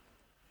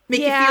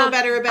 Make you feel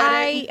better about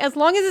it. As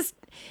long as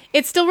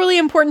it's still really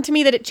important to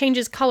me that it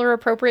changes color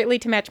appropriately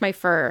to match my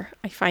fur.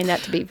 I find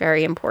that to be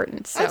very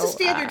important. So, That's a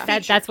standard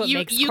feature. That's what You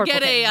makes get Corporal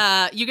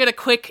Kittens. you get a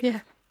quick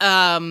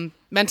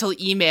mental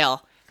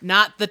email.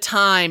 Not the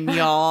time,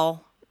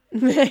 y'all.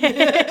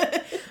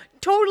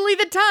 totally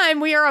the time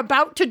we are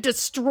about to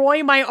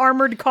destroy my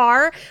armored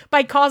car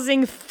by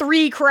causing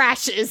 3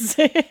 crashes.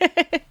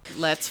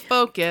 Let's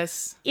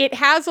focus. It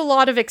has a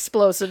lot of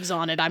explosives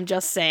on it, I'm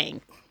just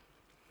saying.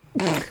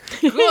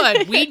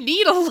 Good. We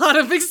need a lot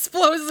of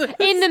explosives.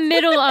 In the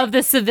middle of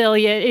the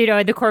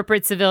civilian, the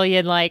corporate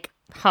civilian,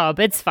 hub.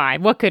 It's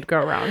fine. What could go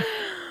wrong?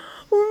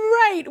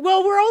 Right.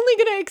 Well, we're only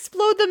going to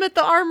explode them at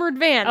the armored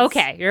vans.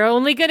 Okay. You're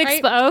only going to Right?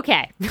 explode.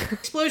 Okay.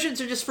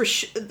 Explosions are just for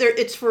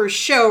it's for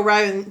show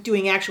rather than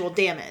doing actual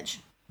damage.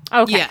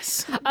 Okay.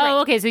 Yes. Oh,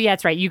 okay. So, yeah,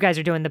 that's right. You guys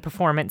are doing the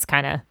performance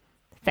kind of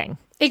thing.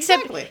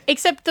 Except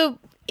Exactly.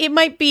 it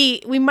might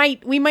be, we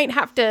might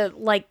have to,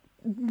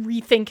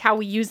 rethink how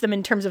we use them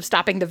in terms of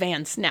stopping the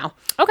vans now.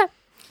 Okay.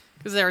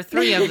 Because there are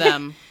 3 of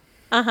them.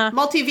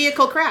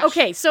 Multi-vehicle crash.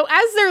 Okay, so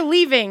as they're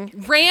leaving,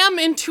 Ram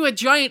into a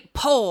giant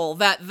pole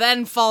that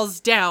then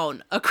falls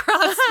down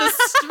across the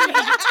street.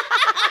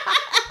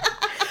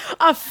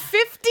 a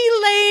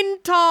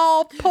 50-lane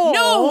tall pole.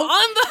 No,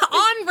 on the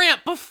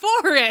on-ramp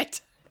before it.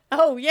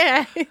 Oh,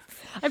 yeah.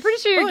 I'm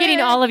pretty sure you're getting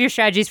yeah. all of your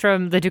strategies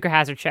from the Duker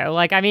Hazard show.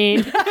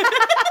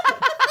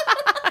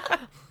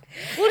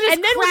 We'll just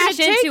And then we're going crash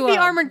to take into the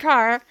 'em. armored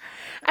car,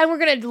 and we're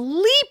going to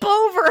leap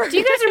over. Do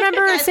you guys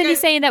remember Cindy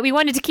saying that we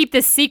wanted to keep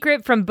this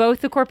secret from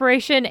both the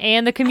corporation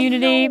and the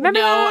community? Remember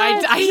No,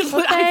 that?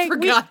 I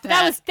forgot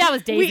that. That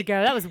was days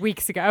ago. That was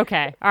weeks ago.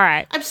 Okay. All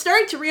right. I'm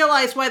starting to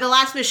realize why the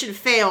last mission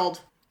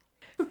failed.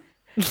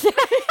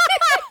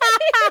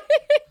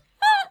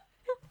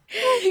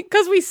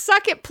 Because we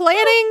suck at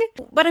planning.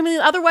 But I mean,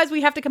 otherwise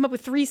we have to come up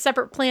with 3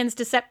 separate plans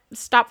to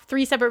stop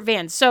 3 separate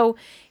vans. So,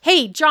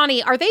 hey,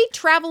 Johnny, are they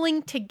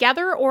traveling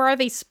together or are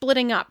they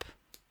splitting up?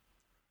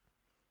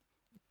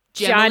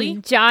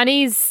 Generally?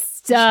 Johnny's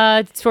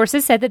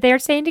sources said that they are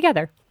staying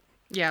together.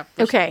 Yeah.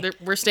 Okay.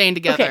 We're staying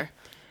together. Okay.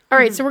 All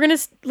right, so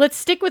let's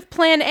stick with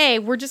plan A.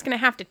 We're just going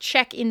to have to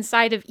check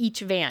inside of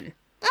each van.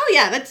 Oh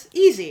yeah, that's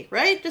easy,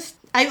 right?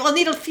 I'll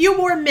need a few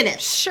more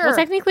minutes. Sure. Well,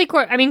 technically,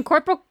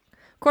 Corporal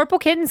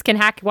Kittens can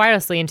hack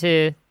wirelessly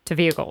into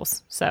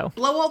vehicles. So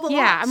Blow all the Yeah,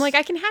 locks. I'm like,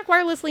 I can hack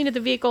wirelessly into the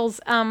vehicles.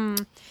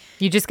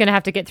 you're just going to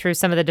have to get through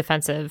some of the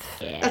defensive.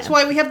 That's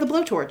why we have the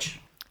blowtorch.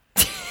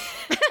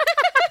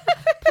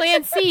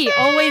 Plan C,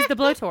 always the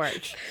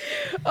blowtorch.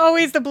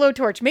 Always the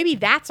blowtorch. Maybe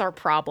that's our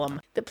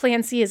problem. The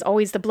plan C is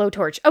always the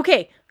blowtorch.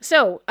 Okay,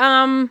 so,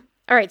 all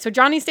right, so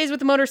Johnny stays with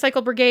the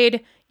motorcycle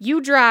brigade.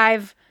 You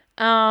drive,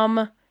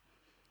 and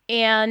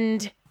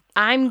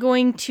I'm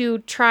going to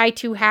try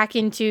to hack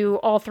into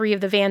all 3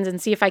 of the vans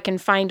and see if I can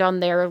find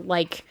on their,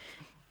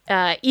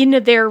 in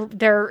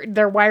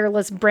their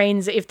wireless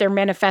brains if their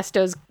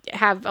manifestos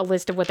have a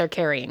list of what they're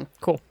carrying.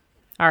 Cool.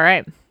 All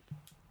right.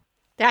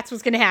 That's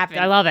what's going to happen.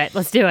 I love it.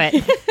 Let's do it.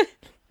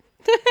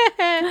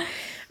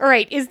 All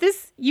right, is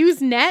this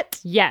Usenet?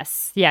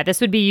 Yes. Yeah,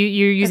 this would be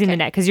you're using the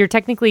net because you're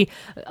technically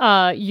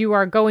you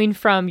are going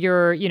from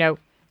your,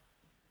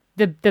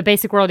 the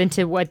basic world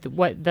into what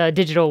the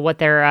digital, what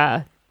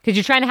they're because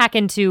you're trying to hack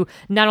into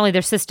not only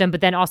their system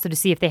but then also to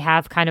see if they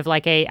have kind of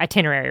like a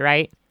itinerary,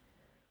 right?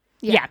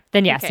 Yeah.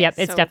 Then yes, Okay, yep,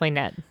 it's so definitely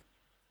net.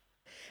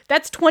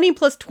 That's 20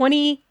 plus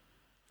 20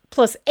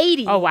 plus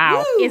 80. Oh,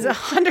 wow. Is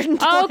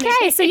 120.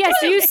 Okay, so yes,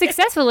 you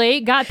successfully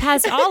got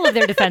past all of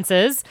their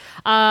defenses.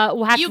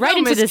 We'll hack You right go,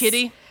 into Miss this.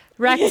 Kitty.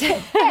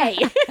 Hey,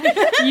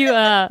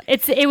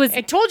 It was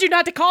I told you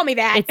not to call me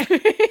that.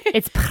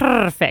 it's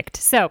perfect.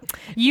 So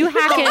you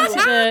hack into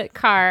the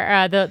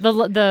car.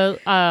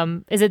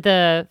 Is it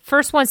the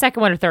first one,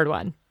 second one, or third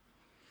one?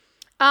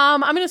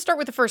 I'm going to start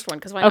with the first one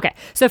because why not? Okay,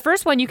 so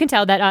first one, you can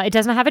tell that it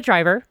does not have a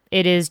driver.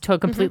 It is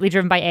completely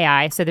driven by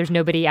AI, so there's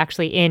nobody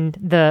actually in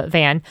the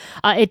van.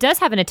 It does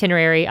have an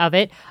itinerary of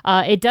it.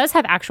 It does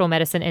have actual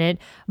medicine in it,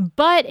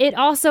 but it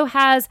also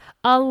has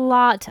a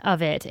lot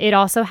of it. It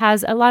also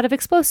has a lot of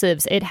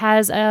explosives. It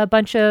has a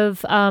bunch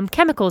of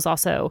chemicals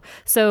also.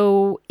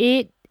 So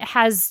it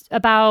has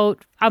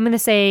about, I'm going to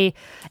say,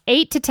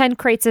 8 to 10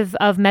 crates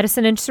of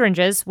medicine and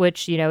syringes,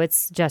 which,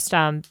 it's just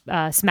a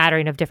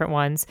smattering of different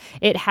ones.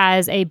 It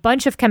has a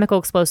bunch of chemical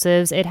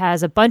explosives. It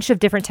has a bunch of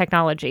different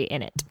technology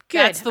in it. Good.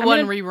 That's the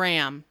one we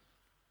ram.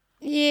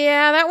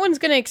 Yeah, that one's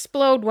going to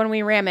explode when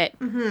we ram it.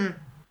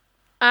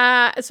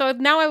 So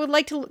now I would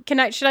like to.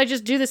 Should I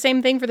just do the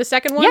same thing for the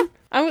second one?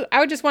 Yeah. I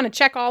would just want to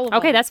check all of them.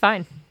 Okay, that's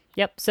fine.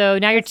 Yep. So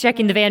now you're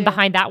checking the van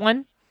behind that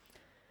one.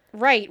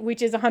 right,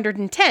 which is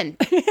 110.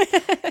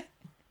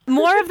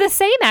 More of the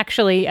same,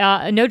 actually.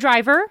 No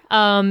driver.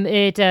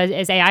 It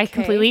is AI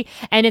completely,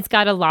 and it's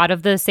got a lot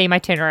of the same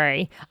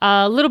itinerary.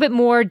 A little bit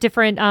more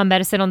different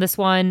medicine on this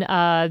one.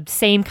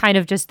 Same kind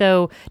of just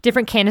though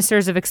different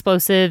canisters of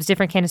explosives,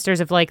 different canisters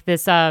of like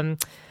this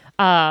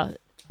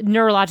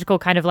neurological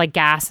kind of like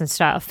gas and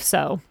stuff.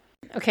 So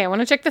Okay, I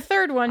want to check the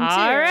third one too.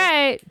 all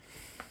right.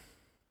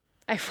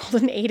 I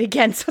rolled an 8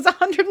 again, so it's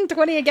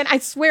 120 again. I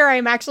swear I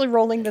am actually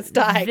rolling this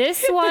die.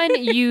 This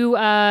one,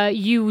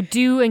 you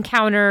do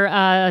encounter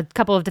a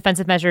couple of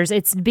defensive measures.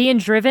 It's being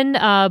driven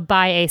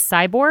by a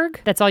cyborg.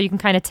 That's all you can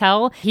kind of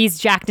tell. He's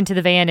jacked into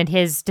the van, and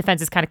his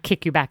defenses kind of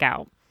kick you back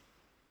out.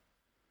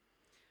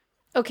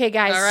 Okay,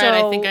 guys. All right,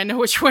 so, I think I know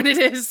which one it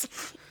is.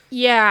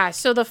 Yeah,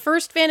 so the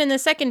first van and the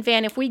second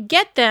van, if we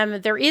get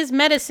them, there is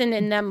medicine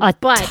in them, A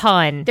but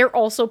ton. they're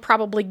also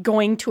probably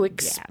going to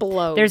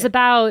explode. There's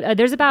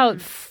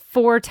about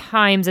 4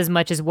 times as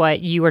much as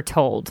what you were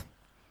told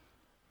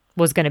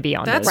was going to be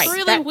on That's those.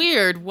 really that-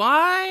 weird.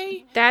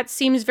 Why? That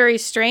seems very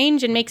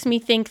strange and makes me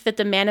think that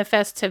the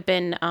manifests have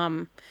been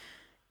are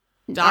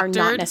not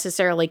Doctored?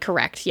 necessarily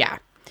correct. Yeah.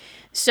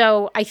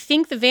 So I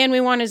think the van we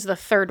want is the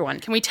third one.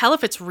 Can we tell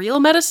if it's real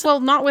medicine?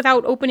 Well, not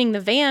without opening the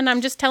van.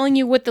 I'm just telling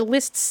you what the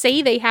lists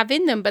say they have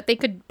in them, but they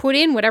could put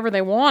in whatever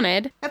they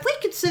wanted. Have we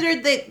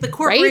considered that the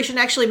corporation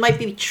actually might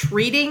be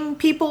treating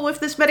people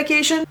with this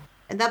medication?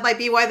 And that might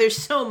be why there's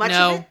so much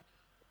No. of it?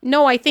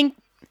 No, I think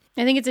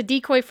it's a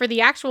decoy for the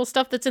actual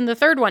stuff that's in the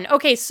third one.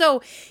 Okay,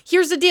 so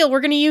here's the deal.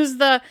 We're gonna use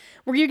the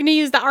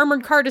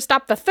armored car to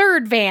stop the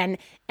third van,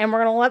 and we're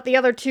gonna let the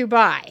other two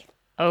by.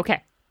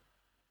 Okay.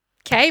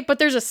 Okay, but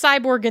there's a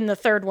cyborg in the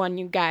third one,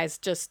 you guys.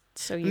 Just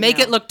so you Make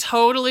know. it look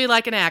totally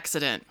like an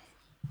accident.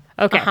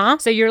 Okay. Uh-huh.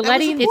 So you're That was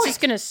letting the It's point.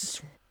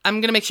 just gonna. I'm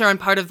gonna make sure I'm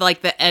part of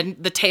like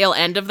the tail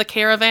end of the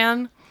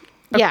caravan.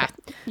 Yeah,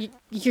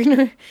 you're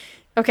gonna.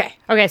 Okay.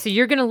 Okay, so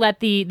you're going to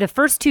let the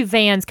first 2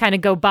 vans kind of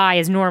go by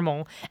as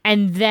normal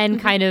and then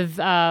kind of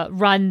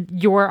run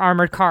your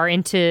armored car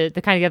into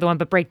the kind of the other one,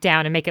 but break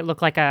down and make it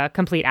look like a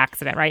complete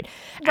accident, right?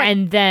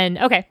 And then,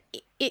 okay.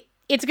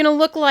 It's gonna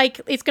look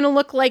like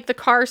the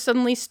car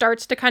suddenly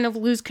starts to kind of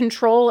lose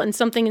control and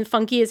something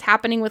funky is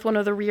happening with one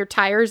of the rear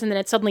tires, and then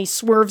it suddenly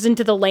swerves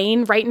into the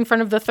lane right in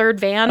front of the third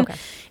van,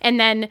 and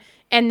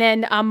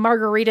then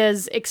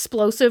Margarita's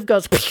explosive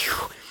goes, pew,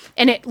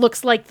 and it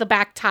looks like the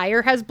back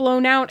tire has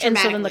blown out, and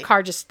so then the Dramatically.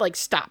 car just like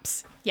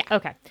stops. Yeah.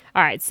 Okay.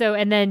 All right. So,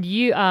 and then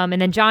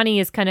Johnny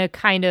is going to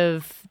kind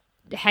of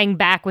hang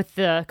back with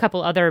the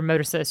couple other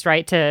motorcyclists,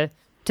 right? To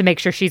make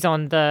sure she's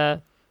on the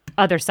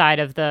other side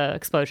of the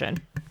explosion.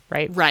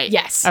 Right? Right.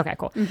 Yes. Okay,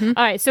 cool. All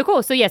right, so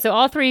cool. So yeah, so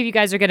all 3 of you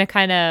guys are going to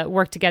kind of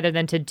work together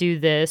then to do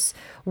this,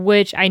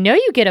 which I know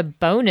you get a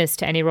bonus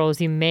to any rolls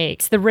you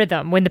make. It's the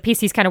rhythm. When the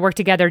PCs kind of work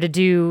together to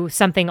do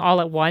something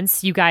all at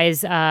once, you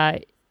guys,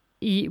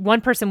 one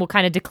person will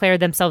kind of declare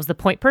themselves the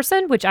point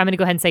person, which I'm going to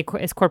go ahead and say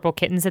is Corporal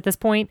Kittens at this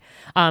point,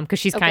 because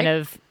she's kind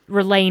of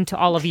relaying to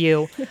all of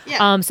you.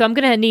 Yeah. So I'm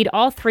going to need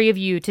all 3 of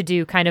you to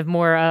do kind of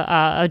more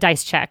a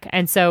dice check.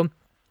 And so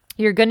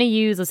you're going to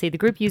use, let's see, the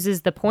group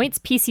uses the points,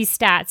 PC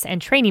stats,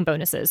 and training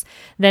bonuses.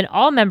 Then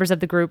all members of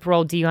the group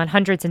roll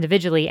D100s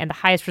individually, and the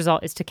highest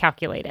result is to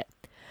calculate it.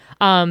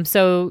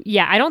 So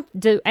yeah,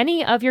 do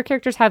any of your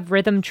characters have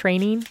rhythm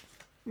training?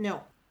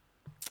 No.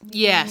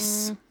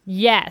 Yes.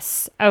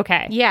 Yes.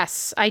 Okay.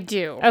 Yes, I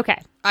do. Okay.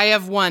 I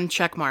have 1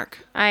 check mark.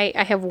 I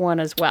have one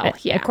as well.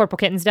 Yeah. Corporal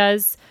Kittens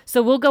does.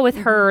 So we'll go with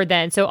her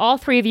then. So all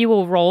 3 of you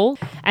will roll,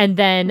 and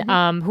then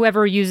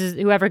whoever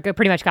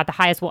pretty much got the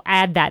highest will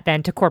add that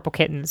then to Corporal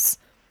Kittens.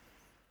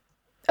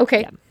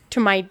 Okay. To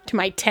my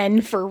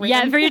 10 for rhythm.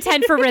 Yeah, for your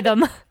 10 for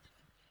rhythm.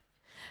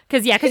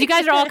 Because you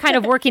guys are all kind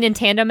of working in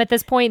tandem at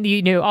this point.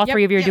 You know, all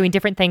 3 of you are doing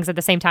different things at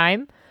the same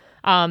time.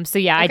 So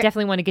yeah, I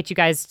definitely want to get you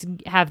guys to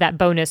have that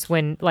bonus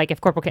when, like,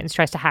 if Corporal Kittens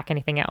tries to hack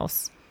anything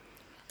else.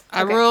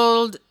 I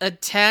rolled a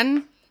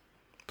 10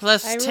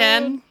 plus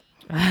 10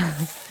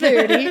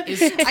 30. is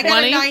 20. I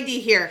got a 90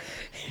 here.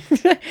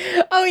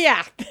 Oh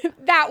yeah,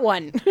 that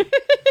one.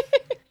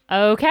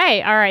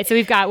 Okay, all right. So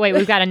we've got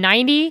a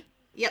 90.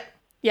 Yep.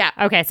 Yeah.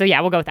 Okay, so yeah,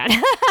 we'll go with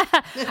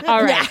that.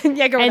 All right.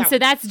 Yeah, go with And that so one.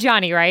 that's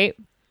Johnny, right?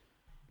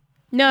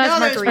 No, that's No,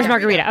 there's Margarita. Or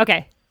Margarita.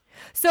 Okay.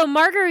 So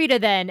Margarita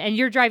then, and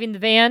you're driving the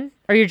van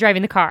or you're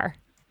driving the car?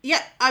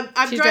 Yeah, I'm She's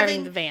driving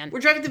driving the van. We're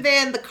driving the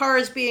van. The car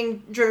is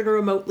being driven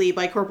remotely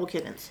by Corporal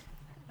Kittens.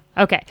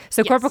 Okay.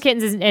 So Corporal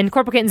Kittens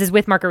is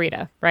with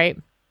Margarita, right?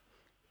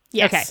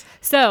 Yes. Okay.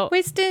 So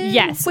Wasted.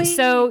 yes.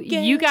 So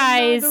you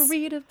guys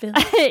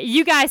Margaritaville.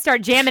 you guys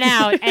start jamming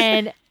out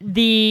and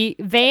the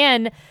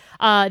van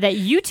that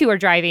you two are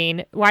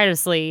driving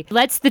wirelessly,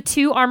 lets the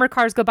 2 armored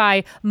cars go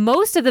by.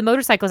 Most of the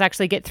motorcycles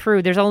actually get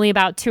through. There's only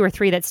about 2 or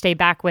 3 that stay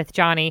back with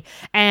Johnny.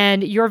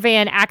 And your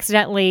van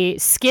accidentally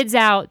skids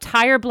out,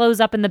 tire blows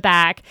up in the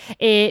back.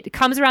 It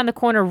comes around the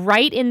corner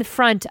right in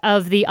front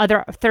of the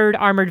other third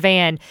armored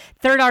van.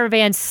 Third armored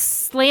van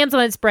slams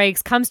on its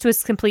brakes, comes to a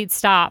complete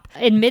stop,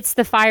 amidst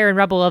the fire and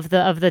rubble of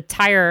the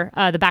tire,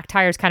 the back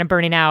tires kind of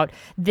burning out.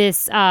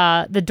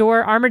 The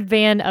door armored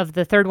van of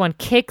the third one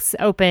kicks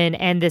open,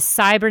 and this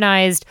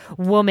cybernized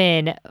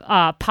woman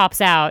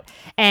pops out,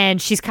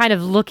 and she's kind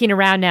of looking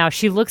around now.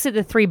 She looks at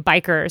the 3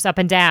 bikers up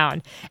and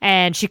down,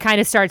 and she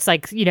kind of starts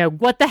like,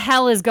 what the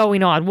hell is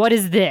going on? What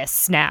is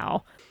this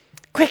now?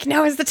 Quick,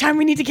 now is the time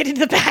we need to get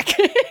into the back.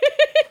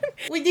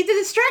 We need the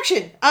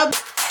distraction.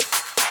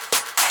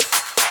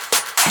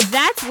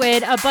 That's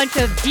when a bunch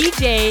of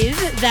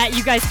DJs that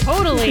you guys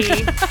totally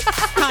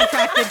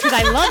contracted, because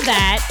I love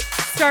that,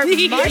 start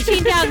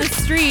marching down the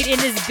street in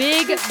this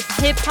big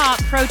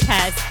hip-hop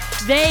protest.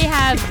 They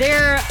have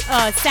their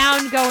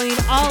sound going,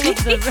 all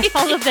of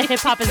the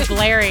hip-hop is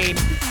blaring.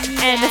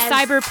 And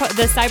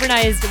the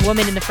cybernized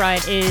woman in the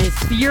front is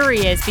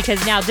furious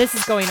because now this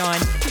is going on.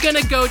 I'm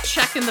gonna go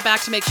check in the back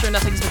to make sure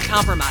nothing's been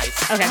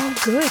compromised. Okay. Oh,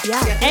 good,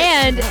 yeah.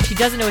 And she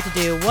doesn't know what to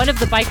do. One of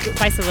the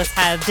bicyclists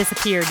have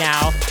disappeared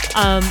now.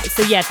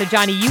 So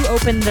Johnny, you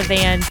open the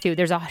van too.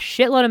 There's a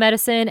shitload of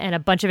medicine and a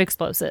bunch of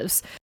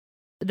explosives.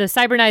 The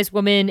cybernized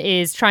woman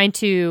is trying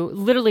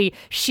to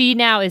she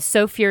now is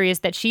so furious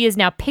that she is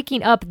now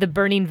picking up the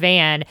burning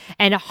van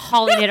and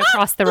hauling it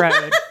across the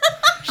road.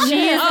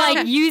 She is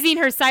like using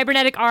her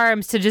cybernetic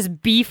arms to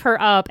just beef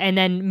her up and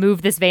then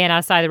move this van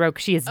outside the road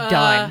because she is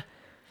done.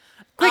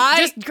 Quick,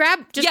 just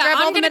grab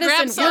all the medicine.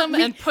 Grab some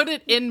and put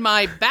it in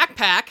my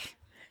backpack.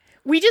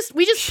 We just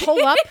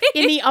pull up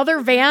in the other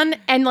van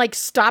and like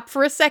stop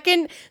for a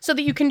second so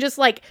that you can just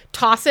like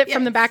toss it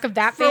from the back of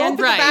that van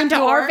into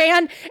our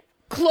van.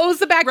 Close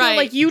the back door,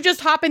 like you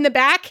just hop in the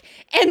back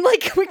and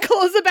like we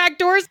close the back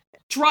doors.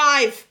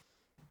 Drive.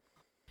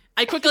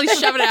 I quickly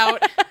shove it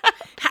out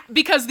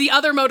because the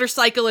other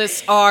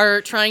motorcyclists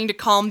are trying to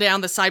calm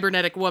down the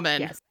cybernetic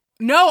woman. Yes.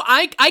 No,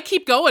 I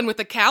keep going with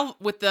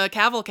the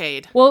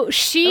cavalcade. Well,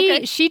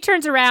 she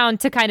turns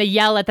around to kind of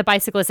yell at the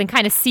bicyclist and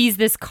kind of sees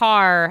this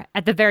car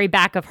at the very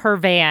back of her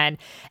van,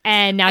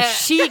 and now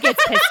she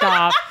gets pissed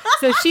off.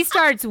 So she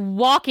starts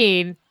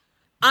walking.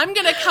 I'm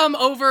gonna come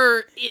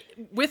over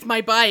with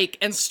my bike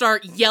and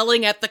start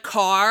yelling at the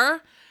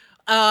car.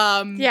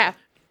 To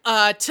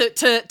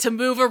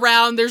move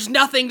around. There's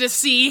nothing to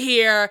see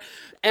here.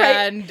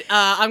 And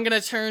I'm going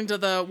to turn to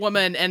the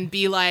woman and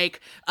be like,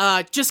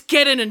 just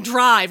get in and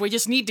drive. We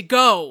just need to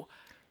go.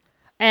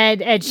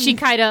 And she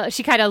kind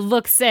of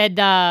looks and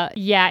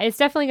it's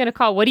definitely going to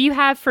call. What do you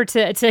have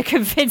to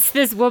convince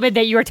this woman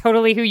that you are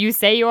totally who you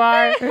say you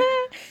are?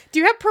 Do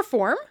you have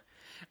perform?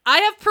 I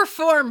have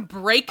perform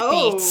break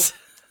beats.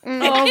 Oh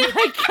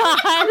my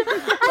god.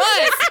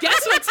 But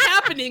guess what's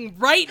happening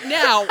right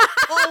now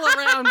all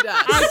around us?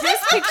 I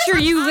just picture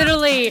you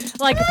literally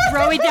like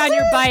throwing down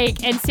your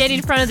bike and standing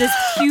in front of this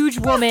huge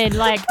woman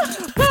like,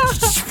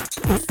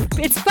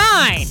 it's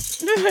fine.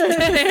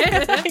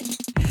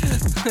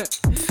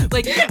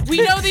 Like,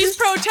 we know these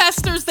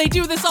protesters, they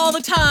do this all the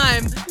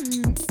time.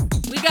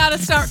 We gotta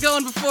start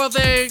going before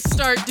they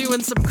start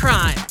doing some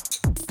crime.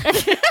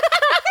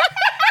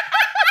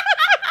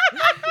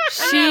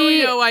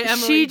 We know why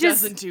Emily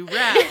doesn't do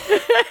rap.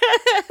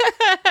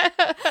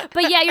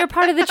 But yeah, you're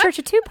part of the Church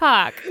of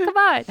Tupac. Come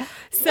on.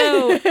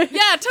 So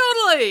yeah,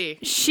 totally.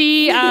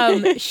 She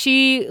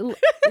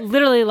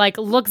literally like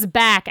looks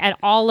back at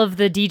all of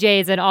the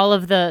DJs and all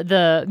of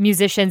the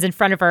musicians in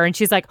front of her, and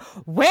she's like,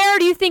 "Where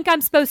do you think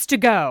I'm supposed to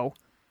go?"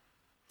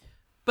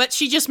 But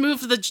she just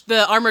moved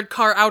the armored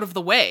car out of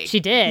the way. She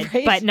did,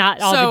 but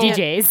not all the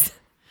DJs.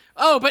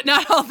 Oh, but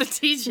not all the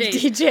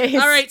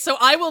DJs. All right, so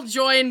I will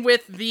join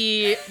with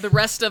the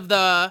rest of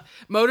the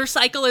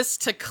motorcyclists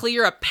to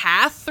clear a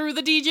path through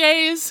the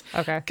DJs.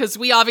 Okay. Because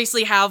we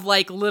obviously have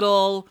like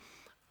little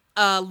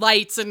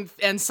lights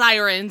and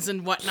sirens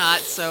and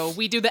whatnot, so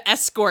we do the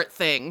escort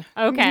thing.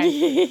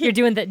 Okay. You're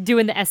doing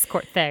the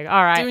escort thing.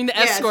 All right. Doing the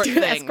escort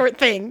thing. Escort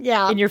thing,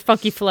 yeah. In your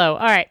funky flow.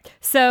 All right.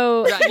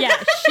 So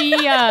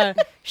yeah,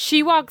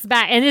 she walks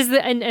back,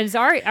 and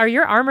are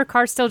your armor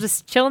cars still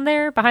just chilling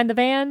there behind the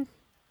van?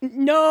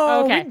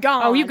 No, okay. we're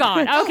gone. Oh, you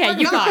gone. Okay,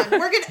 you gone.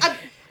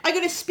 I'm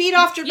gonna speed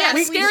off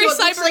dramatically. Scary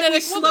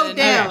cybernetic slow woman,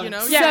 down. You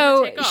know?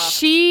 So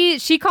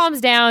she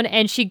calms down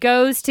and she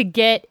goes to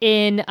get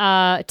in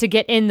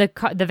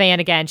the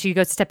van again. She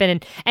goes to step in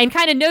and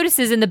kind of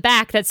notices in the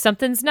back that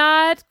something's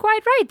not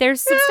quite right.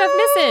 There's some stuff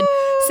missing.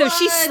 So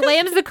she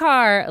slams the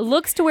car,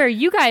 looks to where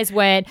you guys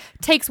went,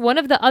 takes one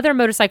of the other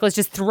motorcyclists,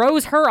 just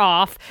throws her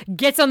off,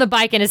 gets on the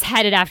bike and is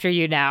headed after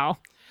you now.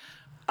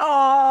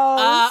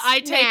 Oh, I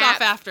take off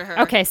after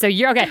her. Okay, so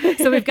you're okay.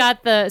 So we've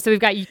got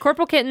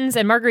Corporal Kittens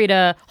and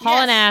Margarita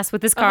hauling ass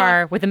with this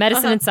car with the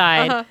medicine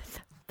inside.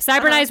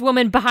 Cybernized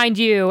woman behind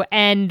you,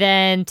 and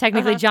then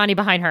technically Johnny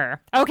behind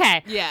her.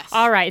 Okay. Yes.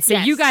 All right. So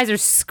you guys are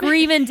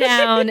screaming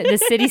down the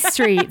city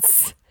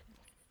streets.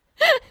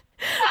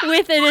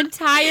 with an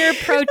entire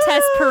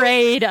protest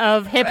parade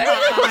of hip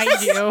hop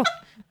behind you.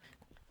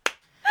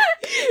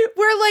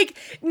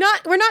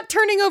 We're not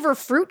turning over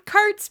fruit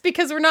carts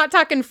because we're not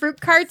talking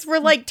fruit carts. We're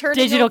like turning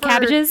Digital over,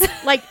 cabbages?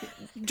 like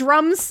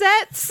drum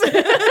sets.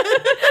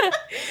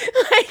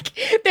 Like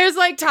there's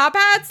like top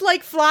hats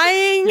like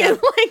flying and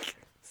like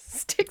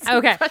sticks.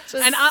 Okay. And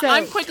crutches. And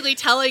I'm quickly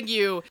telling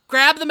you,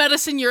 grab the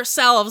medicine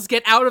yourselves,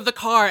 get out of the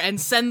car, and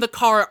send the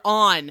car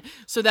on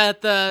so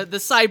that the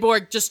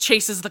cyborg just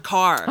chases the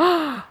car.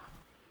 Oh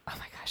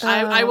my gosh.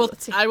 I will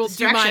do my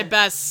Distraction.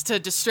 best to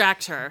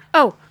distract her.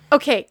 Oh,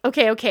 okay.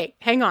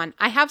 Hang on.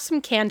 I have some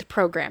canned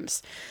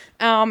programs.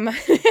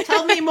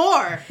 Tell me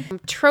more.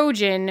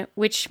 Trojan,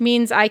 which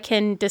means I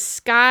can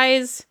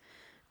disguise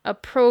a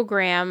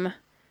program,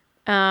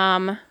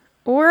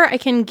 or I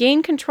can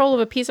gain control of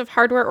a piece of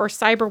hardware or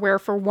cyberware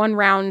for 1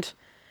 round.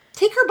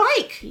 Take her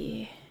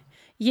bike.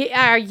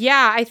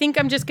 Yeah. I think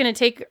I'm just gonna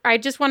I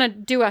just want to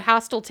do a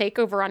hostile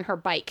takeover on her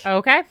bike.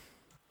 Okay.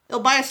 It'll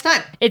buy us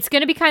time. It's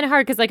going to be kind of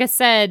hard because, like I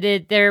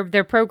said,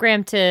 they're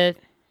programmed to.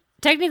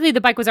 Technically,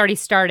 the bike was already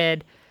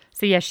started.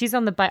 So, yeah, she's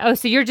on the bike. Oh,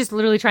 so you're just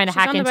literally trying to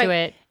hack on the into bike.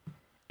 it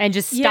and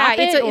just stop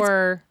it?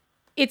 Or.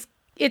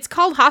 It's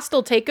called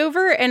hostile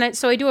takeover, and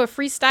so I do a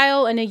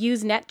freestyle and a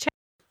use net check,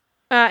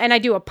 and I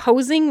do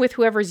opposing with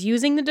whoever's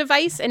using the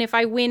device. And if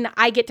I win,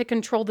 I get to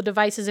control the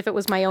device as if it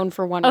was my own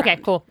for 1 Okay,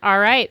 round. cool. All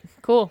right,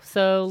 cool.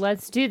 So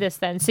let's do this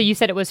then. So you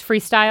said it was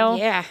freestyle?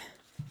 Yeah.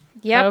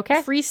 Yep.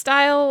 Okay.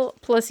 Freestyle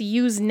plus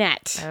use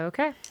net.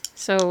 Okay.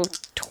 So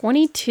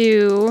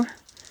 22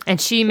 And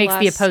she makes the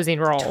Plus opposing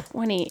roll.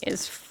 20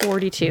 is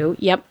 42.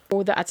 Yep.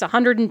 Oh, that's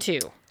 102.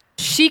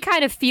 She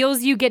kind of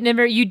feels you getting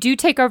over. You do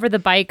take over the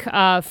bike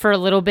for a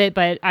little bit,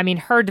 but I mean,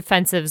 her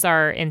defensives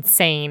are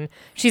insane.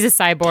 She's a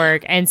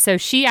cyborg, and so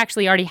she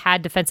actually already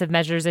had defensive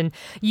measures. And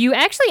you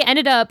actually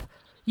ended up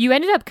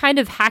kind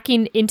of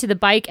hacking into the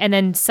bike, and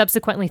then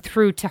subsequently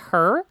through to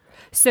her.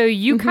 So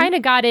you kind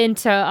of got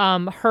into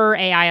her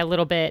AI a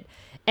little bit,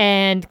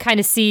 and kind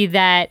of see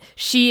that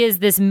she is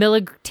this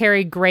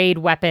military grade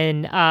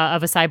weapon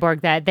of a cyborg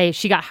that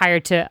she got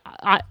hired to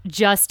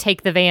just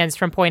take the vans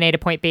from point A to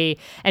point B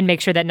and make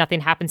sure that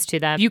nothing happens to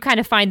them. You kind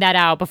of find that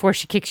out before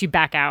she kicks you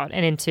back out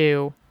and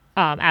into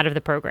out of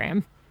the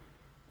program.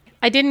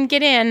 I didn't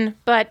get in,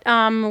 but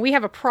we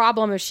have a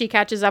problem if she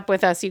catches up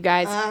with us, you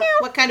guys.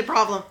 What kind of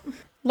problem?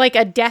 Like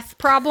a death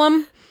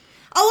problem.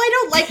 Oh, I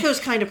don't like those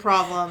kind of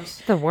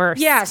problems. The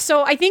worst. Yeah,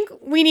 so I think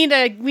we need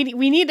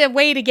a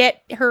way to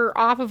get her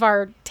off of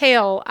our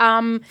tail.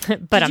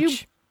 But did you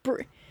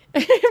bring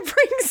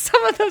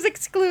some of those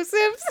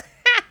exclusives?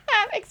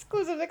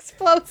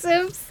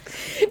 Explosives.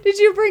 Did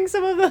you bring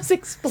some of those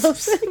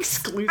explosives?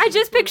 Exclusive. I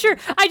just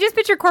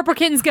picture Corporal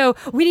Kittens go,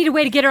 we need a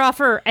way to get her off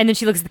her, and then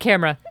she looks at the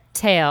camera.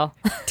 Tail.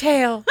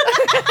 Tail.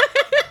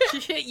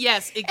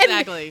 Yes,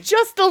 exactly.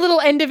 Just the little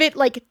end of it,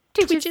 like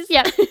twitches.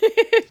 Yeah.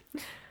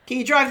 Can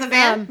you drive the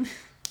van?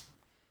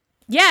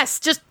 Yes,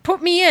 just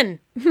put me in.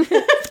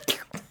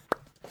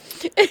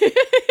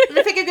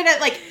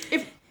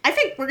 I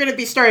think we're gonna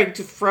be starting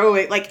to throw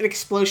it like an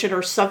explosion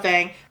or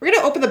something. We're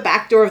gonna open the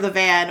back door of the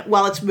van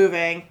while it's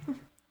moving.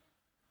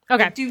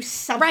 Okay. Do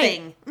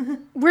something.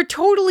 We're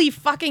totally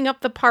fucking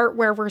up the part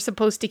where we're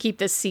supposed to keep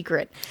this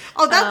secret.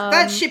 Oh,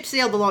 that ship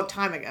sailed a long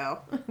time ago.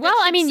 Well,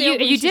 I mean,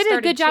 sailed when you she did a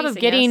started good job of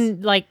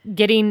chasing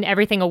getting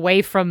everything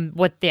away from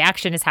what the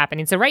action is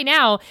happening. So right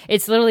now,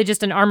 it's literally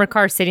just an armored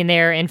car sitting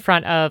there in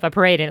front of a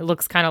parade, and it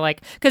looks kind of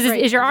like because Right,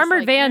 is your just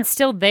armored like, van yeah.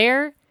 still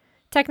there?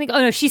 Technically,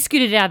 oh no, she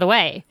scooted it out of the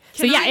way.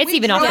 So yeah, it's We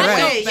even off the drove road.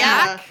 away,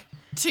 yeah.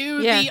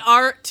 To Yeah.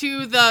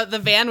 the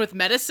van with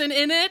medicine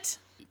in it.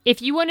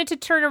 If you wanted to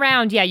turn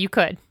around, yeah, you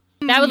could.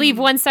 That would leave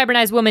one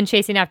cybernized woman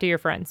chasing after your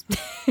friends.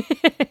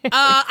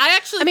 I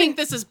actually think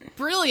this is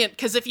brilliant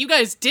because if you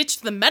guys ditch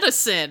the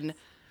medicine,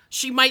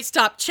 she might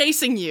stop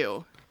chasing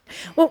you.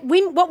 Well,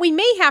 what we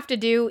may have to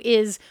do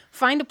is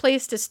find a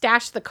place to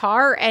stash the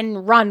car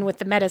and run with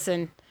the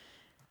medicine.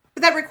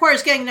 But that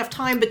requires getting enough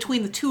time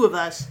between the two of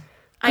us.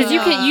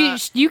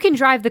 Because you can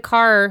drive the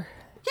car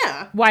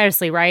Yeah.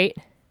 wirelessly, right?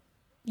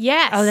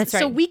 Yes. Oh, that's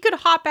So right. we could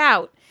hop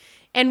out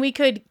and we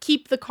could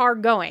keep the car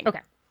going.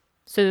 Okay.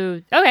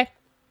 So okay.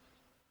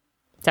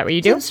 Is that what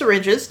you do?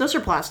 Syringes. Those are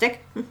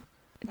plastic.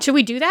 Should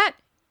we do that?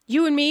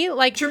 You and me,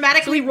 like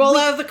Dramatically roll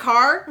out of the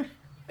car.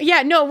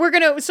 Yeah, no, we're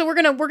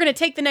gonna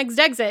take the next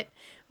exit.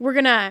 We're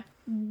gonna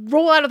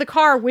roll out of the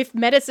car with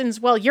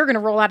medicines. Well, you're gonna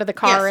roll out of the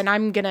car, Yes. and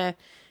I'm gonna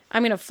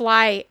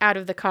fly out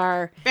of the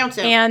car. Bounce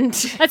out. And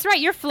That's right.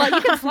 You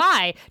can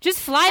fly. Just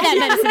fly that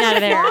medicine out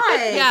of there.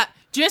 Why? Yeah,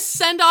 just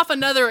send off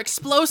another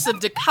explosive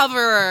to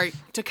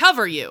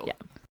cover you. Yeah.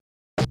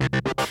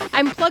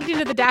 I'm plugged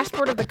into the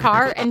dashboard of the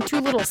car, and two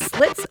little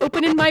slits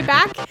open in my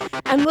back,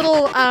 and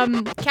little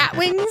cat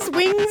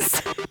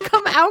wings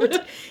come out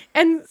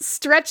and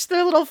stretch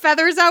their little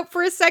feathers out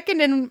for a second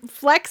and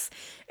flex,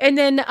 and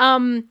then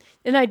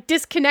I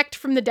disconnect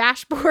from the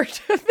dashboard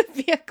of the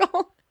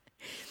vehicle.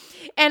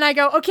 And I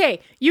go, okay,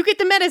 you get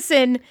the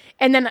medicine,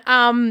 and then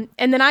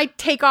I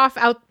take off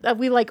out.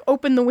 We like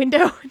open the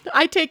window.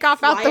 I take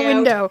off out Fly the out.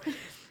 window,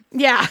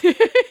 Yeah.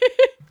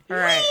 All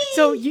right.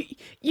 So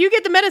you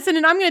get the medicine,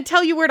 and I'm going to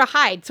tell you where to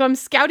hide. So I'm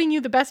scouting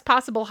you the best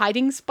possible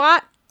hiding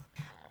spot.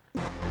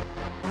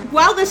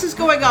 While this is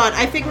going on,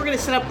 I think we're going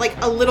to set up like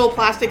a little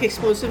plastic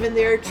explosive in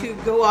there to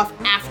go off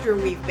after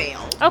we've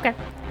bailed. Okay.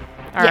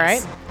 All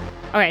right.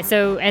 Okay,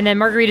 so, and then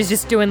Margarita's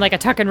just doing like a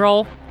tuck and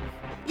roll.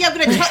 Yeah, I'm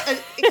going to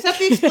accept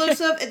the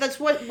explosive, and that's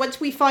what, once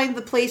we find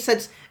the place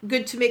that's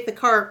good to make the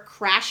car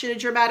crash in a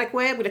dramatic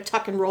way, I'm going to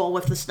tuck and roll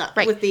with the stuff,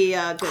 with the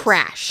goods.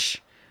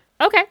 Crash.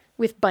 Okay.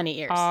 With bunny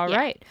ears. All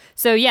right.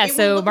 So, yeah, It will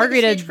so look like a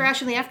Margarita... stage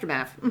crash in the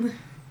aftermath.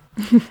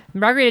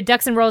 Margarita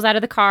ducks and rolls out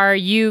of the car.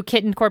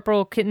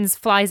 Corporal Kittens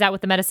flies out with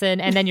the medicine,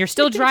 and then you're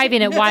still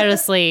driving it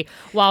wirelessly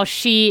while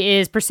she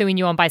is pursuing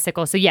you on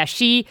bicycle. So yeah,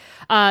 she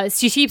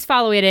keeps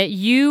following it.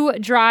 You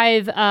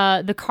drive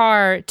the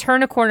car,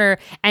 turn a corner,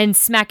 and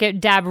smack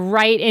it dab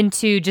right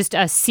into just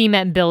a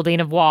cement building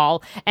of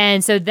wall.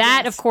 And so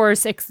that, of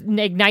course,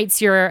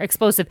 ignites your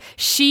explosive.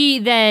 She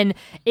then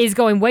is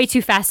going way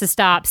too fast to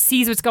stop,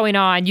 sees what's going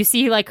on. You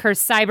see like her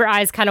cyber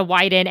eyes kind of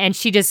widen, and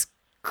she just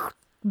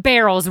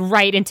barrels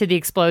right into the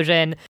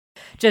explosion,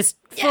 just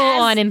full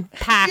on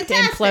impact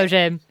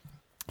implosion.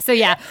 So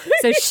yeah,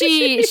 so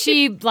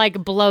she like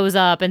blows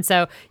up, and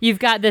so you've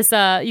got this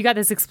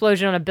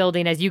explosion on a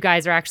building as you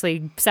guys are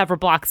actually several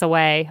blocks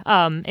away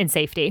in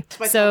safety.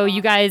 So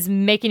you guys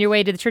making your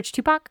way to the Church of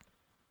Tupac?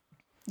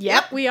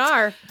 Yep, we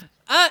are.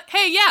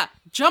 Hey, yeah,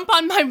 jump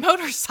on my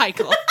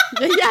motorcycle.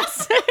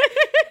 Yes.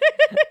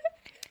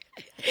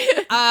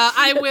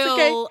 I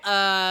will.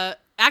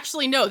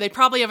 Actually, no. They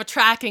probably have a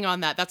tracking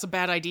on that. That's a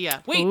bad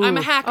idea. Wait, I'm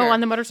a hacker. Oh,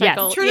 on the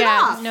motorcycle. Turn it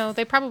off. No,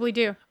 they probably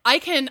do. I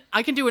can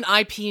do an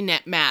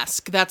IPNet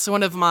mask. That's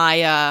one of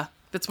my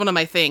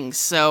things.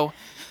 So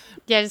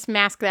Yeah, just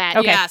mask that.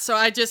 Okay. yeah, so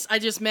I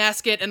just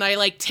mask it and I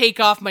like take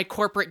off my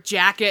corporate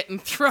jacket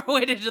and throw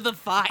it into the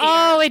fire.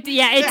 Oh, it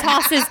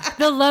tosses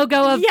the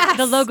logo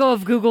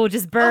of Google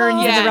just burns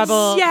in the Yes.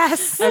 rubble.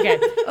 Yes. Okay.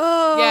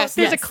 yes,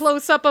 There's a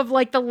close-up of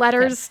like the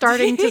letters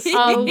starting to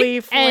slowly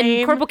flame.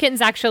 And Corporal Kittens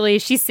actually,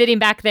 she's sitting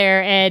back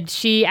there and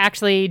she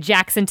actually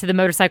jacks into the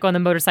motorcycle and the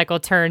motorcycle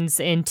turns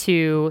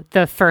into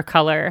the fur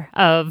color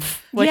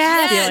of what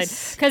she's feeling.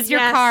 Because your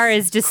car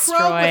is Chrome with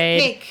destroyed.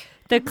 pink.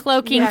 The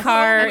cloaking Yes.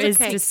 car Chrome with is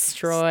pink.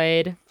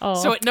 destroyed. Oh.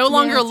 So it no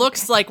longer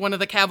looks like one of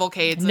the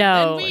cavalcades.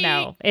 No, and then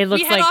no. It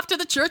looks we head like- off to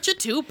the Church of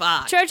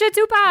Tupac. Church of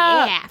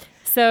Tupac. Yeah.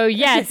 So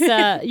yes,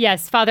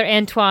 yes, Father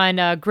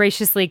Antoine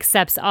graciously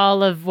accepts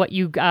all of what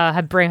you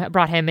have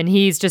brought him, and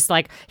he's just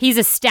like he's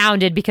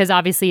astounded because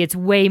obviously it's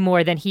way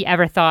more than he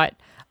ever thought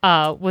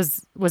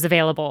was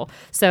available.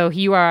 So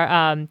you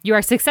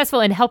are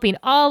successful in helping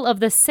all of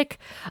the sick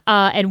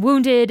and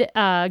wounded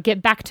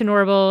get back to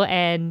normal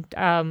and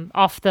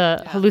off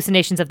the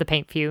hallucinations of the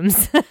paint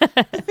fumes.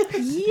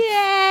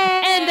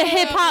 Yeah. And the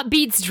hip hop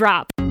beats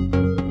drop.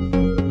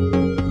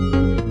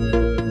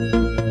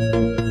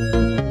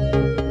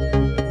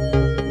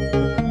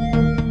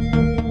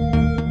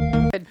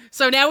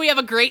 So now we have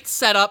a great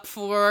setup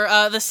for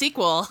the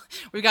sequel.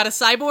 We've got a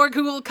cyborg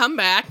who will come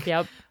back.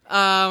 Yep.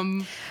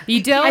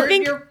 You don't- I I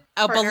think your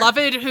a partner.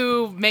 beloved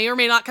who may or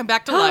may not come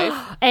back to life.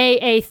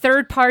 A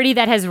third party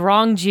that has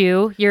wronged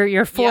you,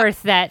 your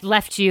fourth that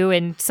left you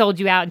and sold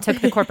you out and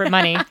took the corporate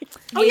money.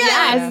 Oh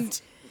yeah,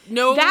 and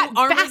no That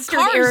armored bastard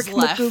cars Eric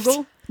left.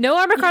 McGoogle. No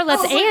armor car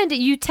left, and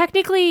you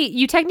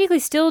technically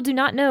still do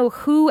not know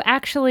who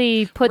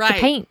actually put the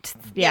Right. paint.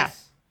 Yeah,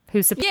 Yes.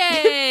 who's supposed?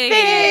 Yay!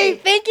 Hey,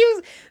 thank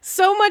you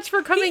so much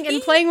for coming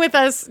and playing with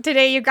us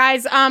today, you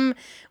guys.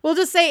 We'll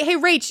just say, hey,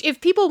 Rach,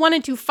 if people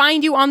wanted to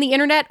find you on the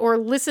internet or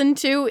listen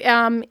to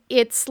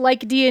It's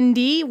Like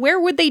D&D, where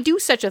would they do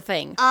such a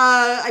thing?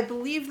 I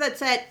believe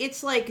that's at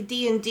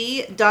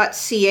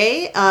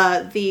it'slikednd.ca,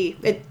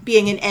 it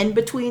being an N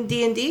between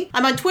D&D.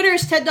 I'm on Twitter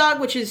as TedDog,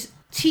 which is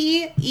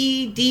TEDDOG.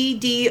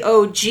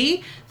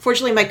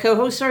 Fortunately, my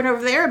co-hosts aren't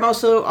over there. I'm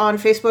also on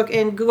Facebook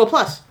and Google+.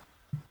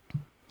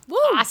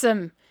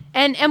 Awesome.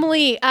 And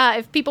Emily,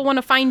 if people want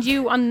to find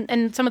you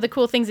and some of the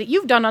cool things that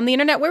you've done on the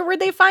internet, where would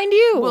they find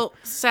you? Well,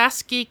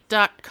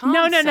 sasgeek.com.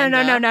 no.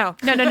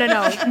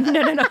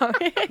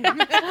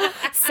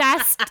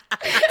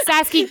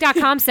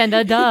 Sasgeek.com,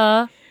 Senda,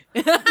 duh.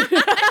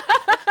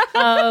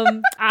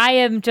 I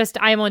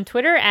am on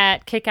Twitter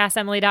at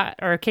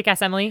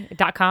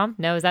kickassemily.com.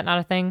 No, is that not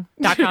a thing?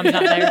 .com is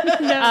not there.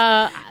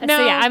 No.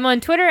 So yeah, I'm on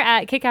Twitter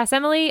at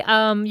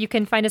kickassemily. You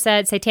can find us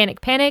at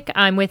Satanic Panic.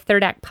 I'm with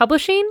Third Act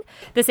Publishing,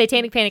 the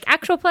Satanic Panic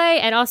actual play,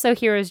 and also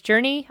Hero's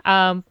Journey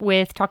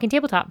with Talking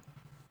Tabletop.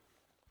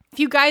 If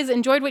you guys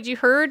enjoyed what you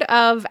heard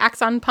of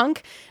Axon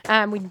Punk,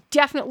 we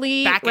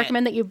definitely Back it.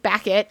 recommend that you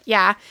back it.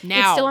 Yeah. Now.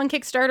 It's still on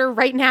Kickstarter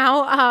right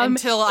now.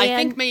 Until I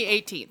and think May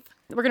 18th.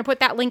 we're going to put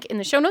that link in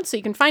the show notes so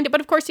you can find it.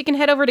 But of course, you can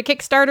head over to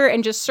Kickstarter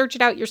and just search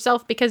it out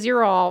yourself because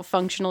you're all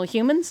functional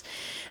humans.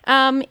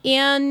 I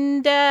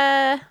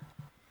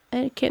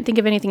can't think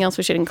of anything else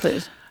we should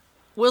include.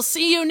 We'll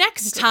see you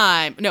next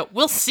time. No,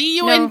 we'll see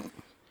you No. in...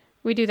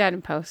 We do that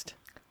in post.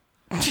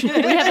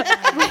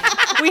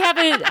 We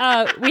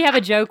have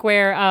a joke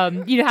where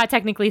you know how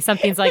technically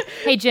something's like,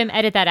 hey Jim,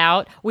 edit that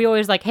out. We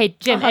always like, hey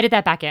Jim, edit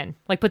that back in.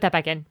 Like put that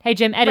back in. Hey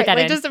Jim, edit that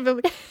in.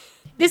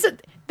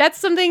 That's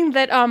something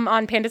that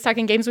on Pandas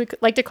Talking Games we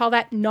like to call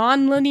that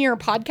non-linear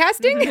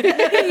podcasting.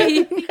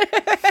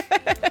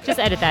 Just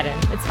edit that in.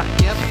 It's fine.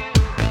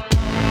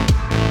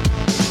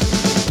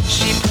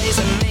 She plays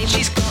a maid,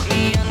 she's got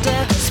me under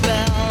her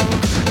spell.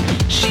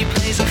 She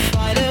plays a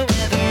fighter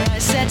with her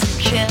eyes set to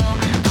kill.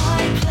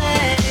 I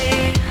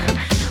play,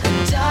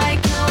 and I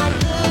can't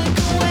look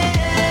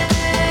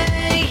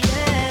away.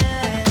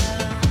 Yeah.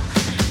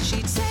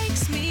 She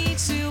takes me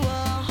to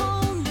a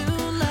whole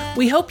new level.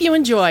 We hope you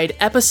enjoyed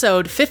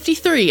episode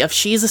 53 of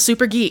She's a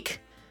Super Geek.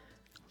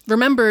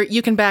 Remember,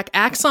 you can back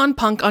Axon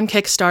Punk on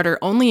Kickstarter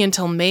only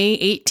until May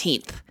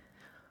 18th.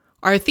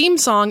 Our theme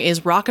song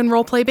is Rock and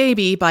Roll Play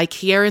Baby by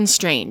Kieran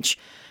Strange.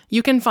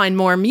 You can find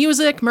more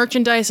music,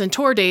 merchandise, and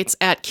tour dates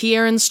at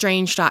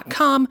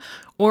kieranstrange.com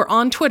or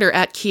on Twitter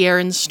at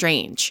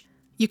kieranstrange.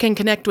 You can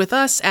connect with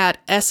us at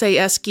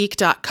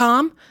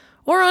sasgeek.com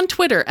or on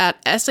Twitter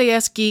at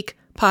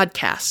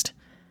sasgeekpodcast.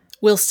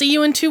 We'll see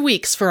you in 2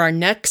 weeks for our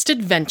next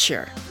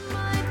adventure.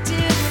 My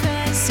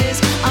defenses,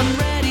 I'm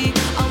ready,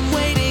 I'm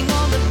waiting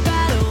on the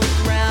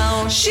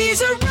battleground.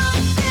 She's a rock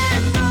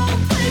and roll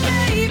play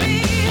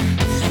baby,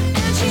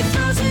 and she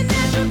throws a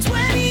natural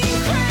 20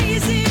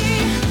 crazy.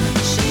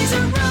 She's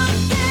a rock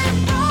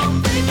and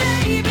roll play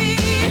baby,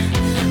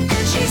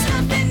 and she's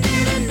nothing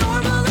new to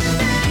normal and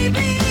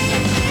maybe.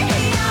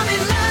 I'm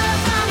in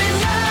love, I'm in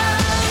love.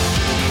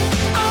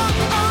 Oh,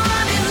 oh,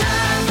 I'm in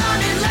love,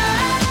 I'm in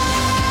love.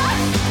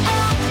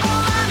 Oh,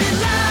 oh, I'm in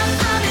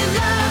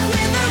love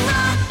with a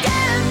rock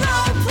and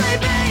roll play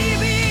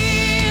baby.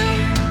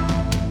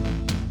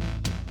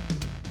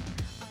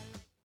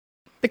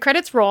 The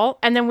credits roll,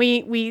 and then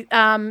we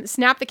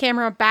snap the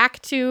camera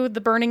back to the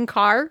burning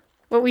car.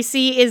 What we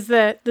see is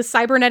the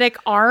cybernetic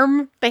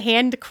arm, the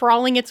hand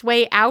crawling its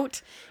way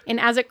out, and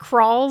as it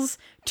crawls,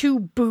 2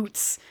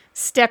 boots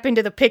step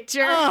into the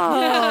picture.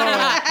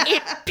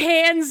 It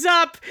pans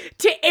up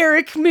to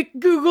Eric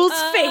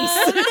McGoogle's face.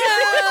 God,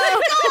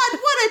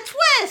 what a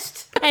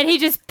twist! And he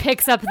just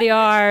picks up the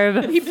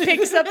arm. He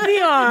picks up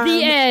the arm.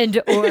 The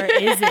end, or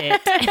is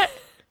it?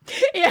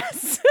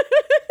 Yes.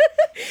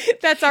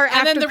 That's our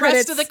And then the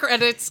rest of the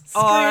credits. credits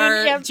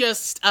are yep.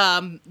 just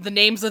the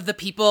names of the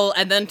people,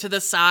 and then to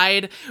the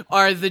side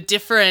are the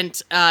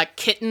different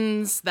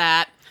kittens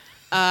that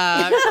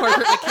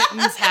Corporal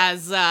Kittens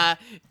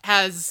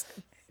has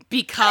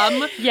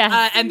become.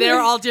 Yes. And they're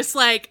all just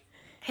like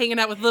hanging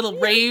out with little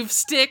rave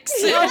sticks.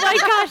 Oh my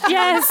gosh,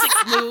 yes.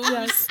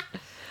 Moves.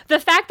 The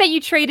fact that you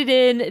traded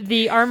in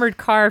the armored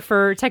car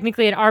for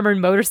technically an armored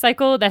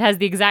motorcycle that has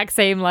the exact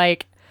same,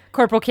 like,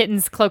 Corporal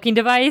Kittens cloaking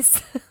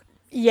device.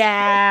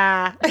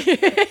 Yeah.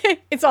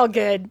 It's all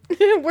good.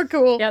 We're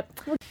cool. Yep.